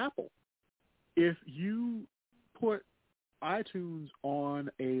Apple, if you put iTunes on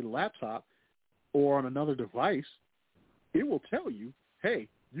a laptop or on another device, it will tell you, hey,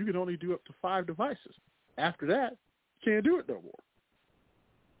 you can only do up to 5 devices. After that, you can't do it no more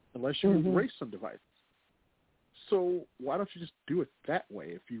unless you erase some devices. So why don't you just do it that way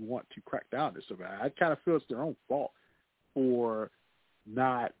if you want to crack down this? I kind of feel it's their own fault for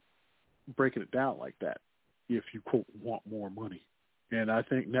not breaking it down like that if you, quote, want more money. And I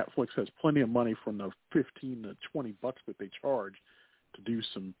think Netflix has plenty of money from the $15 to $20 that they charge to do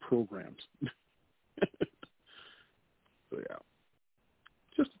some programs. So, yeah.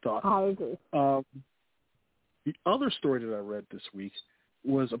 Just a thought. I agree. The other story that I read this week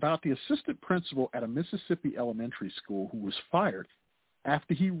was about the assistant principal at a Mississippi elementary school who was fired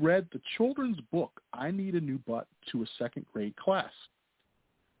after he read the children's book, I Need a New Butt, to a second grade class.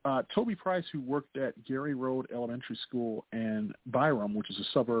 Toby Price, who worked at Gary Road Elementary School in Byram, which is a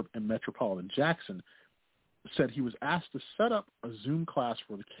suburb in metropolitan Jackson, said he was asked to set up a Zoom class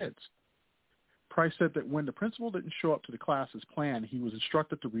for the kids. Price said that when the principal didn't show up to the class as planned, he was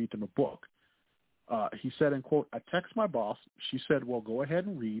instructed to read them a book. He said, and quote, I texted my boss. She said, well, go ahead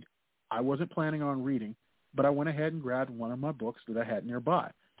and read. I wasn't planning on reading, but I went ahead and grabbed one of my books that I had nearby,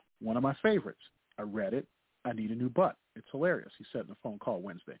 one of my favorites. I read it. I Need a New Butt. It's hilarious, he said in a phone call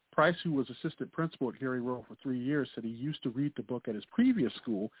Wednesday. Price, who was assistant principal at Gary Road for 3 years, said he used to read the book at his previous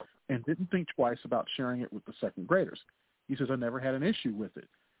school and didn't think twice about sharing it with the second graders. He says, I never had an issue with it.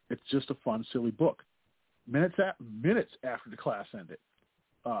 It's just a fun, silly book. Minutes after the class ended,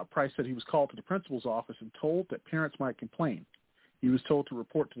 Price said he was called to the principal's office and told that parents might complain. He was told to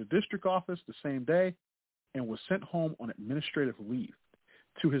report to the district office the same day and was sent home on administrative leave.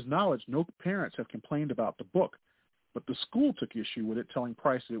 To his knowledge, no parents have complained about the book, but the school took issue with it, telling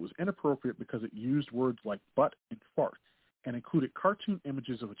Price that it was inappropriate because it used words like butt and fart and included cartoon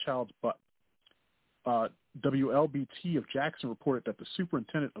images of a child's butt. WLBT of Jackson reported that the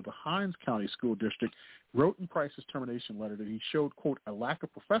superintendent of the Hines County School District wrote in Price's termination letter that he showed, quote, a lack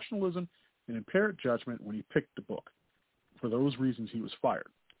of professionalism and impaired judgment when he picked the book. For those reasons, he was fired.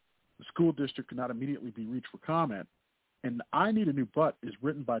 The school district could not immediately be reached for comment, and I Need a New Butt is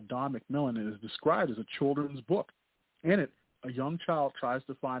written by Don McMillan and is described as a children's book. In it, a young child tries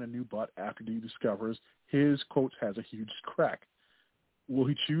to find a new butt after he discovers his, quote, has a huge crack. Will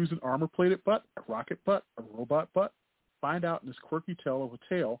he choose an armor-plated butt, a rocket butt, a robot butt? Find out in this quirky tale of a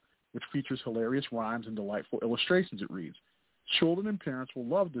tale, which features hilarious rhymes and delightful illustrations, it reads. Children and parents will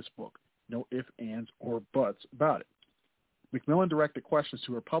love this book. No ifs, ands, or buts about it. McMillan directed questions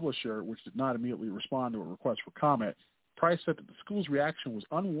to her publisher, which did not immediately respond to a request for comment. Price said that the school's reaction was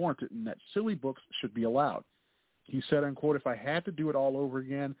unwarranted and that silly books should be allowed. He said, unquote, if I had to do it all over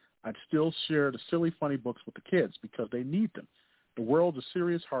again, I'd still share the silly, funny books with the kids because they need them. The world's a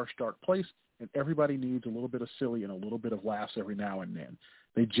serious, harsh, dark place, and everybody needs a little bit of silly and a little bit of laughs every now and then.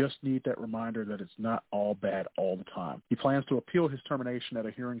 They just need that reminder that it's not all bad all the time. He plans to appeal his termination at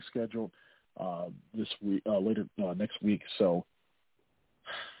a hearing scheduled this week, later next week. So,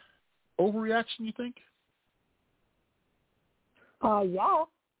 overreaction, you think? Yeah.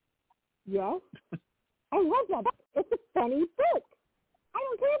 Yes. I love that. It's a funny book. I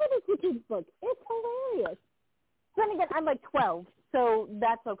don't care that it's a kid's book. It's hilarious. Then again, I'm like 12, so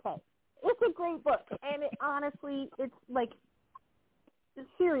that's okay. It's a great book, and it honestly, it's like,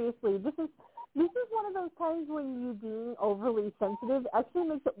 seriously, this is one of those times when you being overly sensitive actually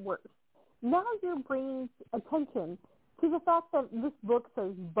makes it worse. Now you're bringing attention to the fact that this book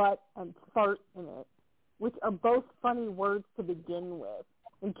says butt and fart in it, which are both funny words to begin with.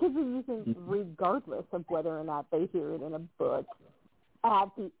 And kids are using regardless of whether or not they hear it in a book at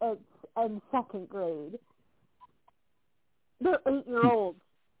second grade. They're 8-year-olds.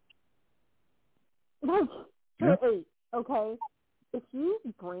 They're 8, okay? If you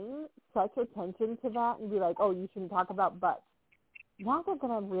bring such attention to that and be like, oh, you shouldn't talk about butts, now they're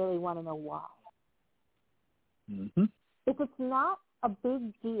going to really want to know why. Mm-hmm. If it's not a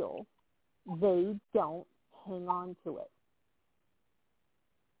big deal, they don't hang on to it.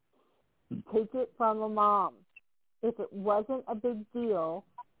 Take it from a mom. If it wasn't a big deal,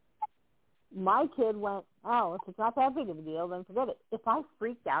 my kid went, oh, if it's not that big of a deal, then forget it. If I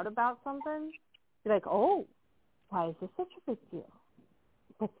freaked out about something, be like, oh, why is this such a big deal?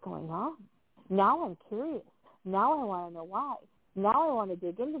 What's going on? Now I'm curious. Now I want to know why. Now I want to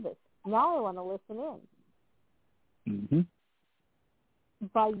dig into this. Now I want to listen in. Mm-hmm.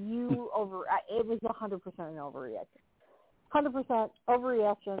 By you it was 100% an overreaction. 100%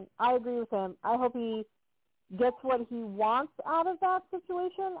 overreaction. I agree with him. I hope he gets what he wants out of that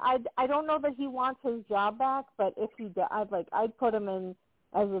situation. I don't know that he wants his job back, but if he does, I'd put him in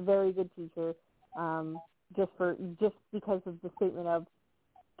as a very good teacher. just because of the statement of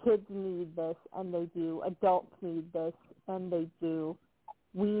kids need this and they do, adults need this and they do.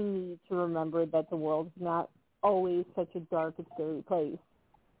 We need to remember that the world is not always such a dark and scary place.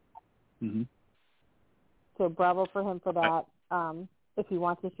 Mm-hmm. So bravo for him for that. If he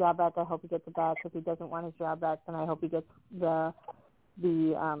wants his job back, I hope he gets it back. If he doesn't want his job back, then I hope he gets the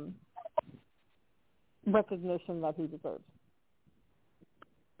recognition that he deserves.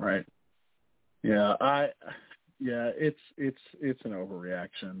 Right. Yeah, it's an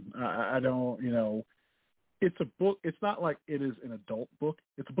overreaction. I don't, it's a book. It's not like it is an adult book.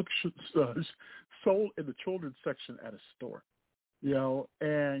 It's a book sold in the children's section at a store,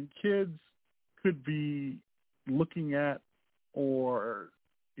 and kids could be looking at or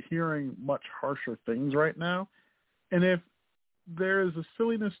hearing much harsher things right now. And if there is a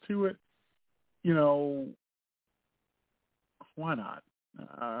silliness to it, why not?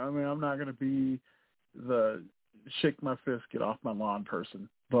 I'm not going to be the shake my fist, get off my lawn person,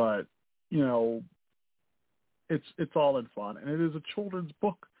 but it's all in fun, and it is a children's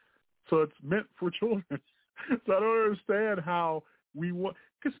book, so it's meant for children. So I don't understand how we want,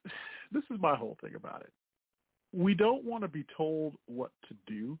 because this is my whole thing about it. We don't want to be told what to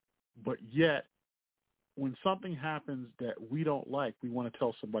do, but yet when something happens that we don't like, we want to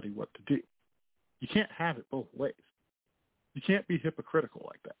tell somebody what to do. You can't have it both ways. You can't be hypocritical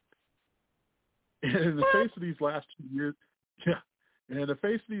like that. And in the face of these last 2 years, and in the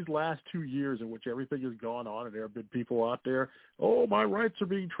face of these last 2 years in which everything has gone on and there have been people out there, oh, my rights are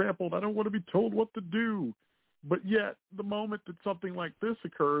being trampled, I don't want to be told what to do. But yet, the moment that something like this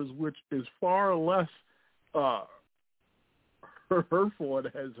occurs, which is far less hurtful and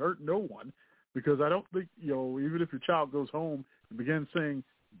has hurt no one, because I don't think, even if your child goes home and begins saying,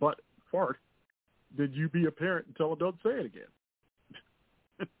 but fart, then you be a parent and tell them don't say it again.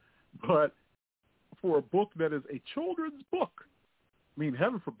 But for a book that is a children's book,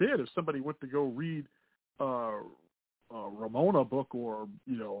 heaven forbid if somebody went to go read a Ramona book or,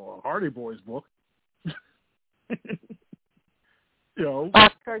 a Hardy Boys book,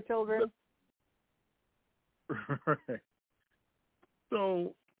 Boxcar children. Right.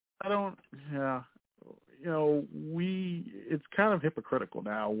 So I don't, it's kind of hypocritical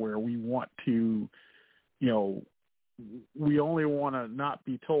now where we want to, we only want to not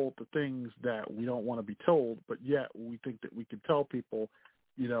be told the things that we don't want to be told, but yet we think that we can tell people,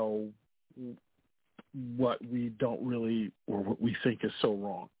 what we don't really, or what we think is so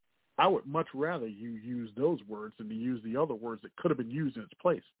wrong. I would much rather you use those words than to use the other words that could have been used in its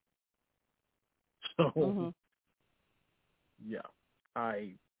place. So, yeah,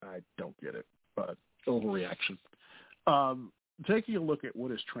 I don't get it, but overreaction. Taking a look at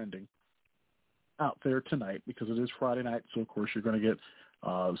what is trending out there tonight, because it is Friday night, so of course you're going to get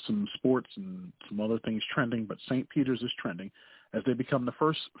some sports and some other things trending, but St. Peter's is trending as they become the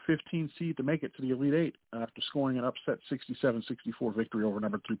first 15 seed to make it to the Elite Eight after scoring an upset 67-64 victory over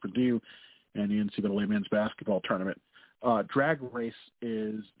number 3 Purdue in the NCAA men's basketball tournament. Drag Race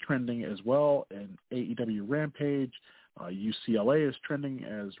is trending as well, and AEW Rampage. UCLA is trending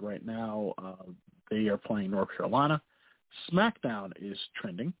as right now they are playing North Carolina. SmackDown is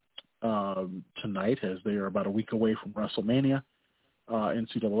trending tonight as they are about a week away from WrestleMania.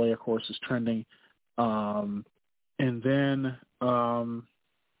 NCAA, of course, is trending. And then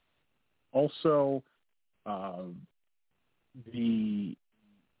also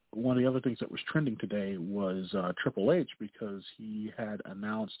one of the other things that was trending today was Triple H, because he had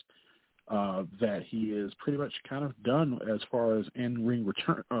announced that he is pretty much kind of done as far as in-ring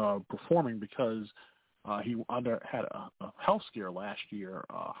return performing, because he had a health scare last year,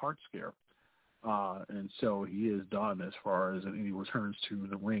 a heart scare. And so he is done as far as any returns to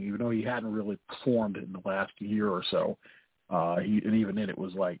the ring, even though he hadn't really performed in the last year or so. And even then it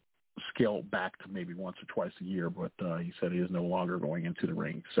was like scaled back to maybe once or twice a year, but he said he is no longer going into the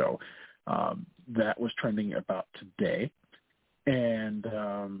ring. So that was trending about today. And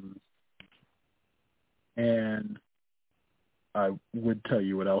I would tell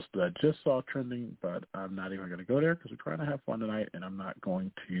you what else that I just saw trending, but I'm not even going to go there because we're trying to have fun tonight, and I'm not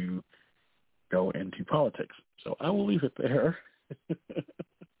going to go into politics. So I will leave it there.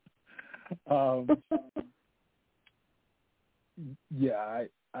 Yeah,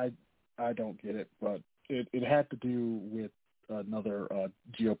 I don't get it, but it had to do with another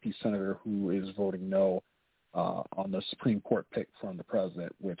GOP senator who is voting no on the Supreme Court pick from the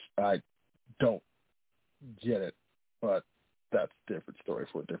president, which I don't get it, but that's a different story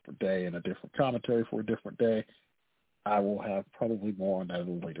for a different day and a different commentary for a different day. I will have probably more on that at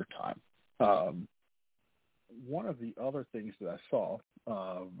a later time. One of the other things that I saw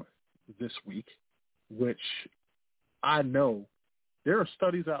this week which I know there are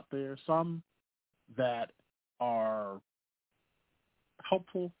studies out there, some that are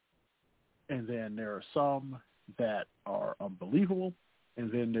helpful, and then there are some that are unbelievable,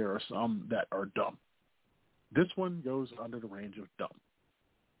 and then there are some that are dumb. This one goes under the range of dumb.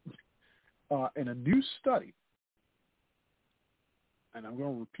 In a new study, and I'm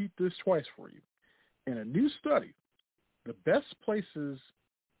going to repeat this twice for you. In a new study, the best places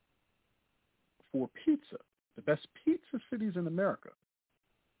for pizza, the best pizza cities in America,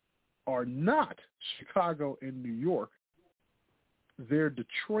 are not Chicago and New York. They're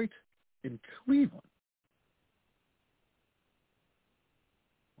Detroit and Cleveland.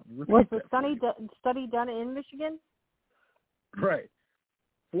 Was the study done in Michigan? Right.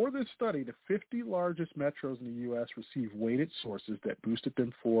 For this study, the 50 largest metros in the U.S. received weighted sources that boosted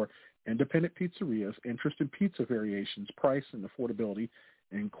them for independent pizzerias, interest in pizza variations, price and affordability,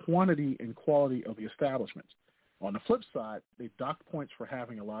 and quantity and quality of the establishments. On the flip side, they docked points for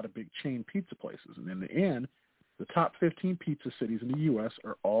having a lot of big chain pizza places. And in the end, the top 15 pizza cities in the U.S.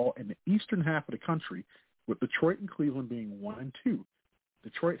 are all in the eastern half of the country, with Detroit and Cleveland being 1 and 2.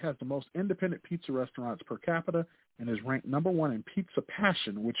 Detroit has the most independent pizza restaurants per capita and is ranked number 1 in pizza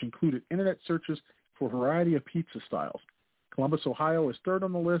passion, which included internet searches for a variety of pizza styles. Columbus, Ohio is third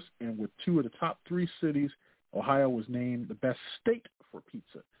on the list, and with 2 of the top 3 cities, Ohio was named the best state for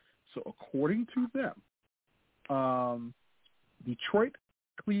pizza. So according to them, Detroit,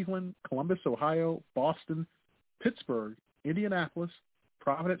 Cleveland, Columbus, Ohio, Boston, Pittsburgh, Indianapolis,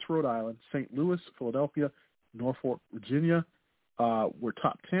 Providence, Rhode Island, St. Louis, Philadelphia, Norfolk, Virginia were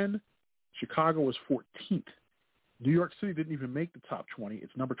top 10. Chicago was 14th. New York City didn't even make the top 20.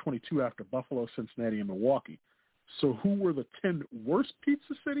 It's number 22 after Buffalo, Cincinnati, and Milwaukee. So who were the 10 worst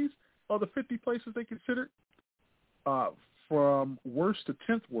pizza cities of the 50 places they considered? From worst to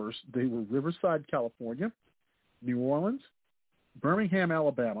 10th worst, they were Riverside, California, New Orleans, Birmingham,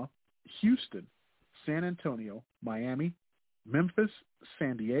 Alabama, Houston, San Antonio, Miami, Memphis,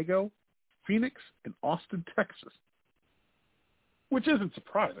 San Diego, Phoenix, and Austin, Texas, which isn't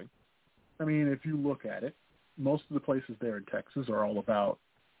surprising. I mean, if you look at it, most of the places there in Texas are all about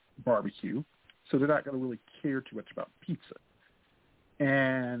barbecue, so they're not going to really care too much about pizza.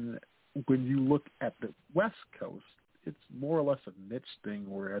 And when you look at the West Coast, it's more or less a niche thing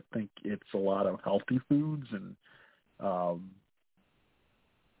where I think it's a lot of healthy foods and,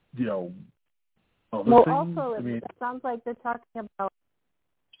 other well, things. Also, it sounds like they're talking about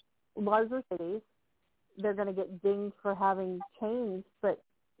larger cities. They're going to get dinged for having chains, but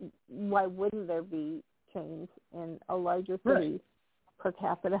why wouldn't there be chains in a larger city per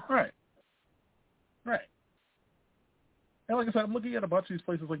capita? Right. And like I said, I'm looking at a bunch of these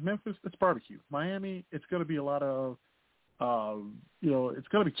places like Memphis, it's barbecue. Miami, it's going to be a lot of, it's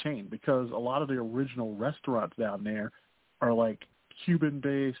going to be chain because a lot of the original restaurants down there are like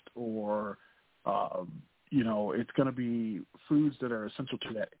Cuban-based or, it's going to be foods that are essential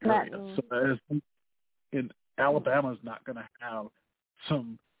to that area. So in Alabama is not going to have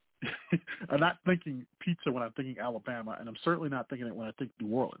some I'm not thinking pizza when I'm thinking Alabama, and I'm certainly not thinking it when I think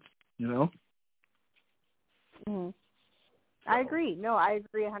New Orleans, Mm-hmm. I agree. No, I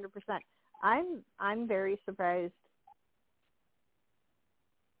agree 100%. I'm very surprised.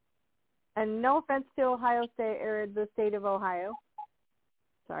 And no offense to Ohio State or the state of Ohio.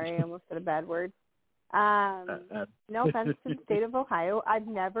 Sorry, I almost said a bad word. No offense to the state of Ohio. I've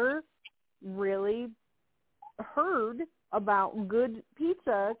never really heard about good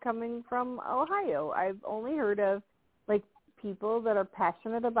pizza coming from Ohio. I've only heard of people that are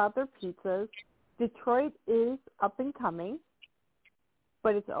passionate about their pizzas. Detroit is up and coming,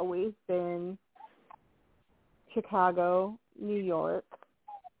 but it's always been Chicago, New York,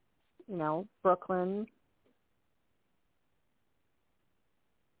 Brooklyn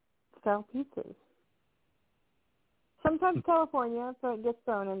style pizzas. Sometimes California gets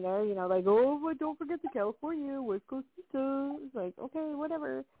thrown in there, don't forget the California West Coast pizza. It's like, okay,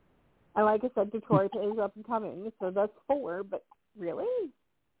 whatever. And like I said, Detroit is up and coming, so that's 4, but really?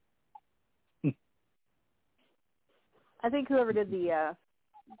 I think whoever did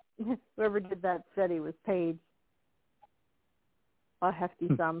that study was paid a hefty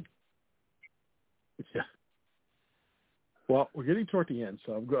sum. Yeah. Well, we're getting toward the end,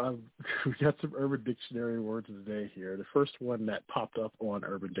 so we've got some Urban Dictionary words of the day here. The first one that popped up on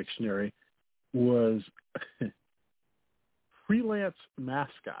Urban Dictionary was freelance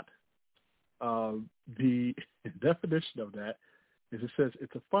mascot. The definition of that is it says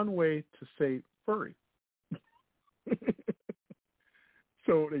it's a fun way to say furry.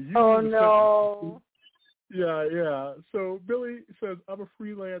 So they use Yeah. So Billy says, I'm a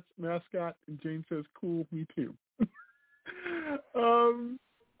freelance mascot, and Jane says, cool, me too.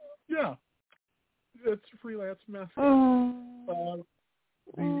 Yeah, it's a freelance mascot.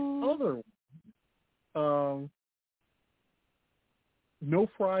 The other one, no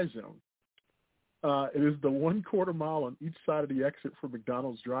fry zone. It is the 1/4 mile on each side of the exit for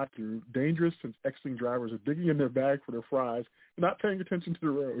McDonald's drive-thru. Dangerous since exiting drivers are digging in their bag for their fries and not paying attention to the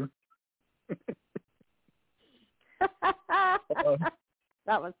road.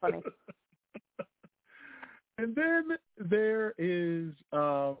 That was funny. And then there is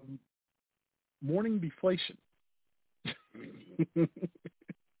morning deflation. It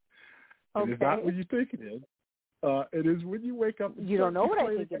is not what you think it is. It is when you wake up. You don't know what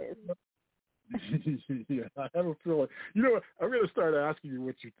I think it is. Yeah, I have a feeling. You know what? I'm going to start asking you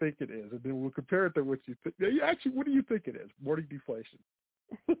what you think it is, and then we'll compare it to what you think. Actually, what do you think it is? Morning deflation.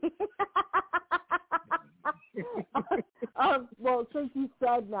 Well, since you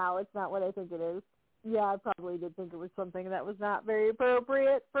said now it's not what I think it is, yeah, I probably did think it was something that was not very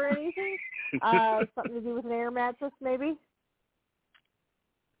appropriate for anything. Something to do with an air mattress, maybe?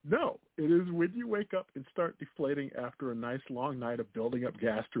 No, it is when you wake up and start deflating after a nice long night of building up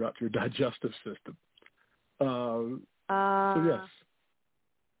gas throughout your digestive system. So yes.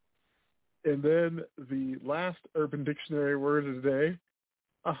 And then the last Urban Dictionary word of the day,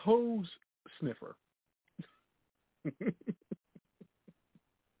 a hose sniffer.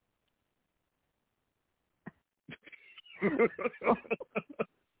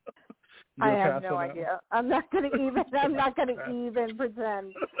 I have no idea. I'm not going to even pretend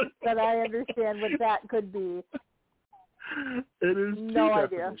that I understand what that could be. It is no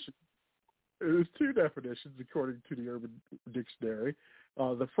idea. It is two definitions according to the Urban Dictionary.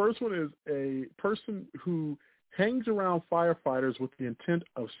 The first one is a person who hangs around firefighters with the intent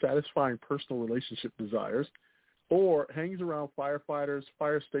of satisfying personal relationship desires, or hangs around firefighters,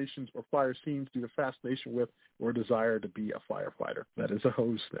 fire stations, or fire scenes due to fascination with or desire to be a firefighter. That is a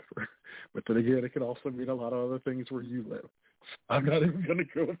hose sniffer. But then again, it can also mean a lot of other things where you live. I'm not even going to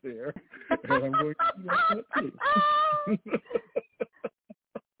go there. And I'm going to too.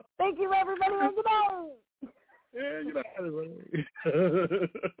 Thank you, everybody, and good night. Yeah, good night, everybody.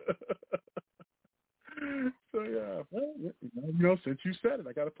 So, yeah, well, you know, since you said it,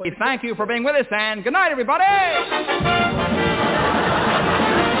 I got to play. Thank you for being with us, and good night, everybody.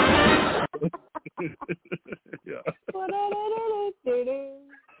 Yeah.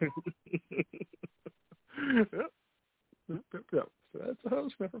 Yep. So that's a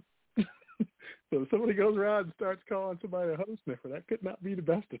hose sniffer. So if somebody goes around and starts calling somebody a hose sniffer, that could not be the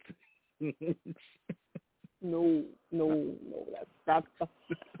best of things. No, that's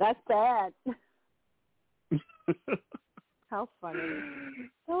bad. How funny.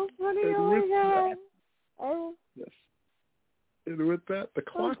 So funny, oh my God. Oh. Yes. And with that, the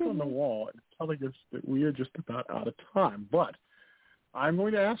clock on the wall is telling us that we are just about out of time. But I'm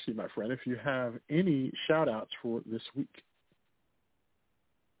going to ask you, my friend, if you have any shout-outs for this week.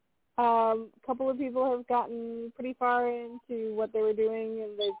 A couple of people have gotten pretty far into what they were doing,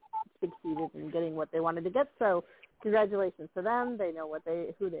 and they've succeeded in getting what they wanted to get. So congratulations to them. They know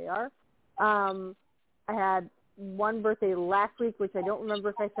who they are. I had one birthday last week, which I don't remember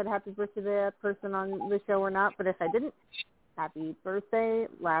if I said happy birthday to that person on the show or not, but if I didn't, happy birthday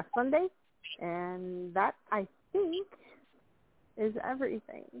last Sunday. And that, I think, is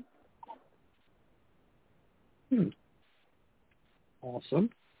everything. Awesome.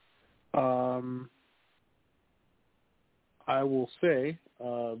 I will say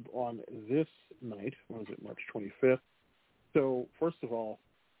on this night, what was it, March 25th? So first of all,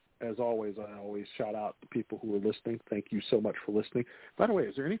 as always, I always shout out the people who are listening. Thank you so much for listening. By the way,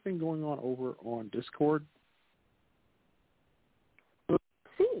 is there anything going on over on Discord? Let's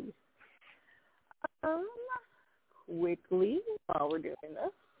see. Quickly, while we're doing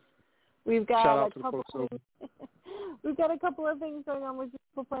this, we've got a couple of things going on with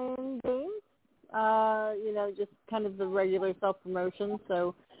people playing games. Just kind of the regular self-promotion.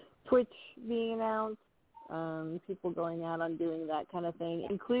 So Twitch being announced, people going out on doing that kind of thing,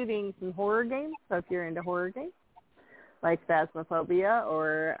 including some horror games. So if you're into horror games, like Phasmophobia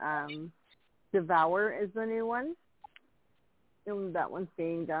or Devour is the new one. And that one's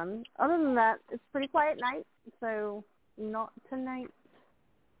being done. Other than that, it's pretty quiet night, so not tonight.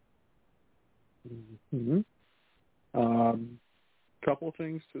 Mm-hmm. Couple of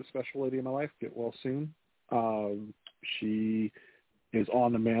things to a special lady in my life. Get well soon. She is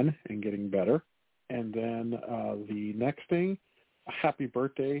on the mend and getting better. And then the next thing, a happy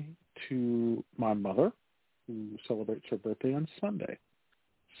birthday to my mother, who celebrates her birthday on Sunday.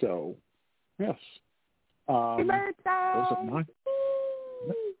 So, yes. Happy birthday! Those are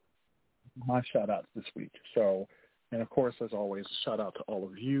my shout-outs this week. So, and of course, as always, shout-out to all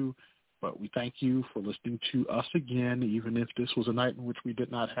of you. But we thank you for listening to us again, even if this was a night in which we did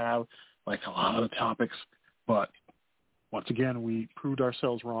not have, like, a lot of topics. But once again, we proved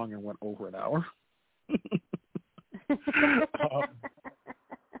ourselves wrong and went over an hour. Which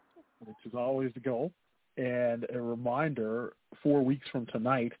is always the goal. And a reminder, 4 weeks from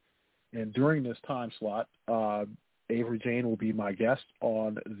tonight, and during this time slot, Avery Jane will be my guest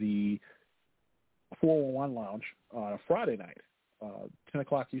on the 411 Lounge on a Friday night, 10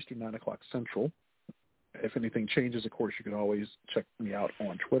 o'clock Eastern, 9 o'clock Central. If anything changes, of course, you can always check me out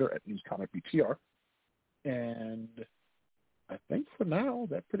on Twitter at NewsComicBTR. And I think for now,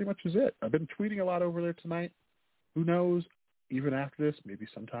 that pretty much is it. I've been tweeting a lot over there tonight. Who knows? Even after this, maybe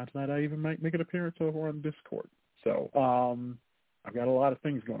sometime tonight, I even might make an appearance over on Discord. So I've got a lot of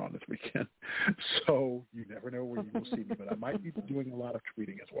things going on this weekend. So you never know where you will see me, but I might be doing a lot of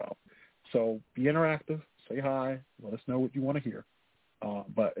tweeting as well. So be interactive, say hi, let us know what you want to hear.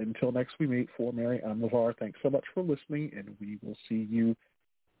 But until next we meet, for Mary, I'm Levar. Thanks so much for listening, and we will see you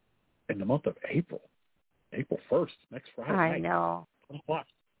in the month of April 1st, next Friday night. I know.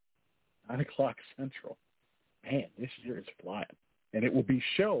 9 o'clock Central. Man, this year is flying. And it will be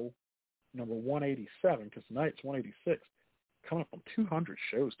show number 187, because tonight's 186, coming up on 200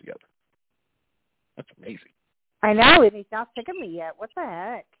 shows together. That's amazing. I know, and he's not sick of me yet. What the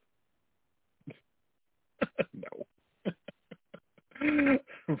heck? No.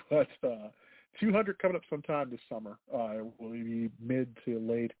 But 200 coming up sometime this summer. It will be mid to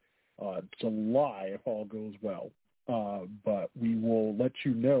late July if all goes well. But we will let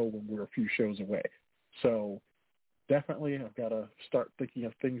you know when we're a few shows away. So definitely I've got to start thinking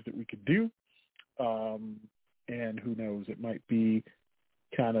of things that we could do. And who knows, it might be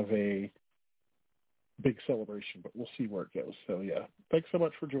kind of a big celebration, but we'll see where it goes. So, yeah, thanks so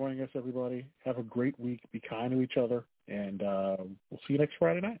much for joining us, everybody. Have a great week. Be kind to each other, and we'll see you next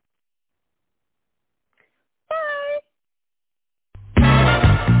Friday night.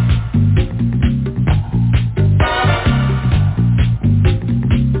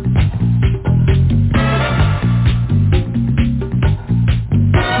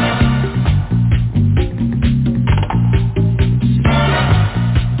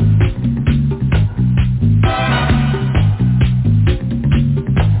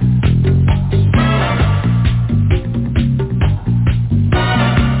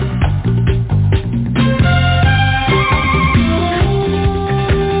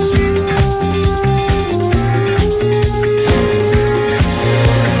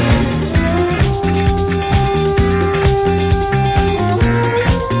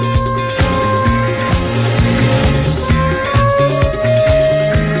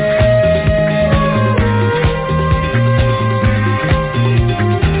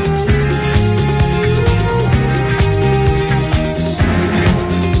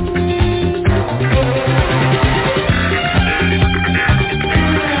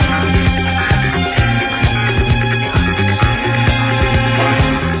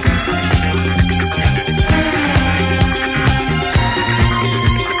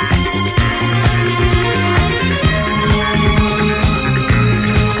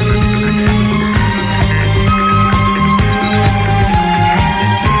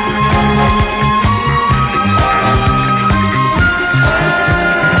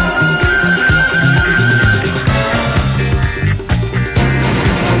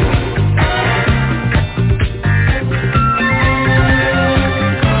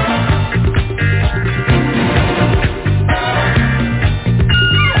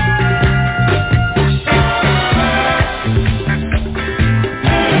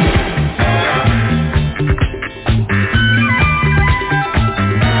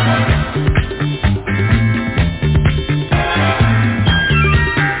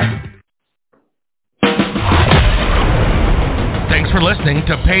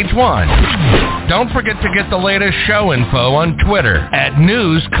 To Page One. Don't forget to get the latest show info on Twitter at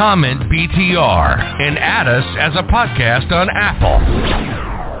NewsCommentBTR and add us as a podcast on Apple.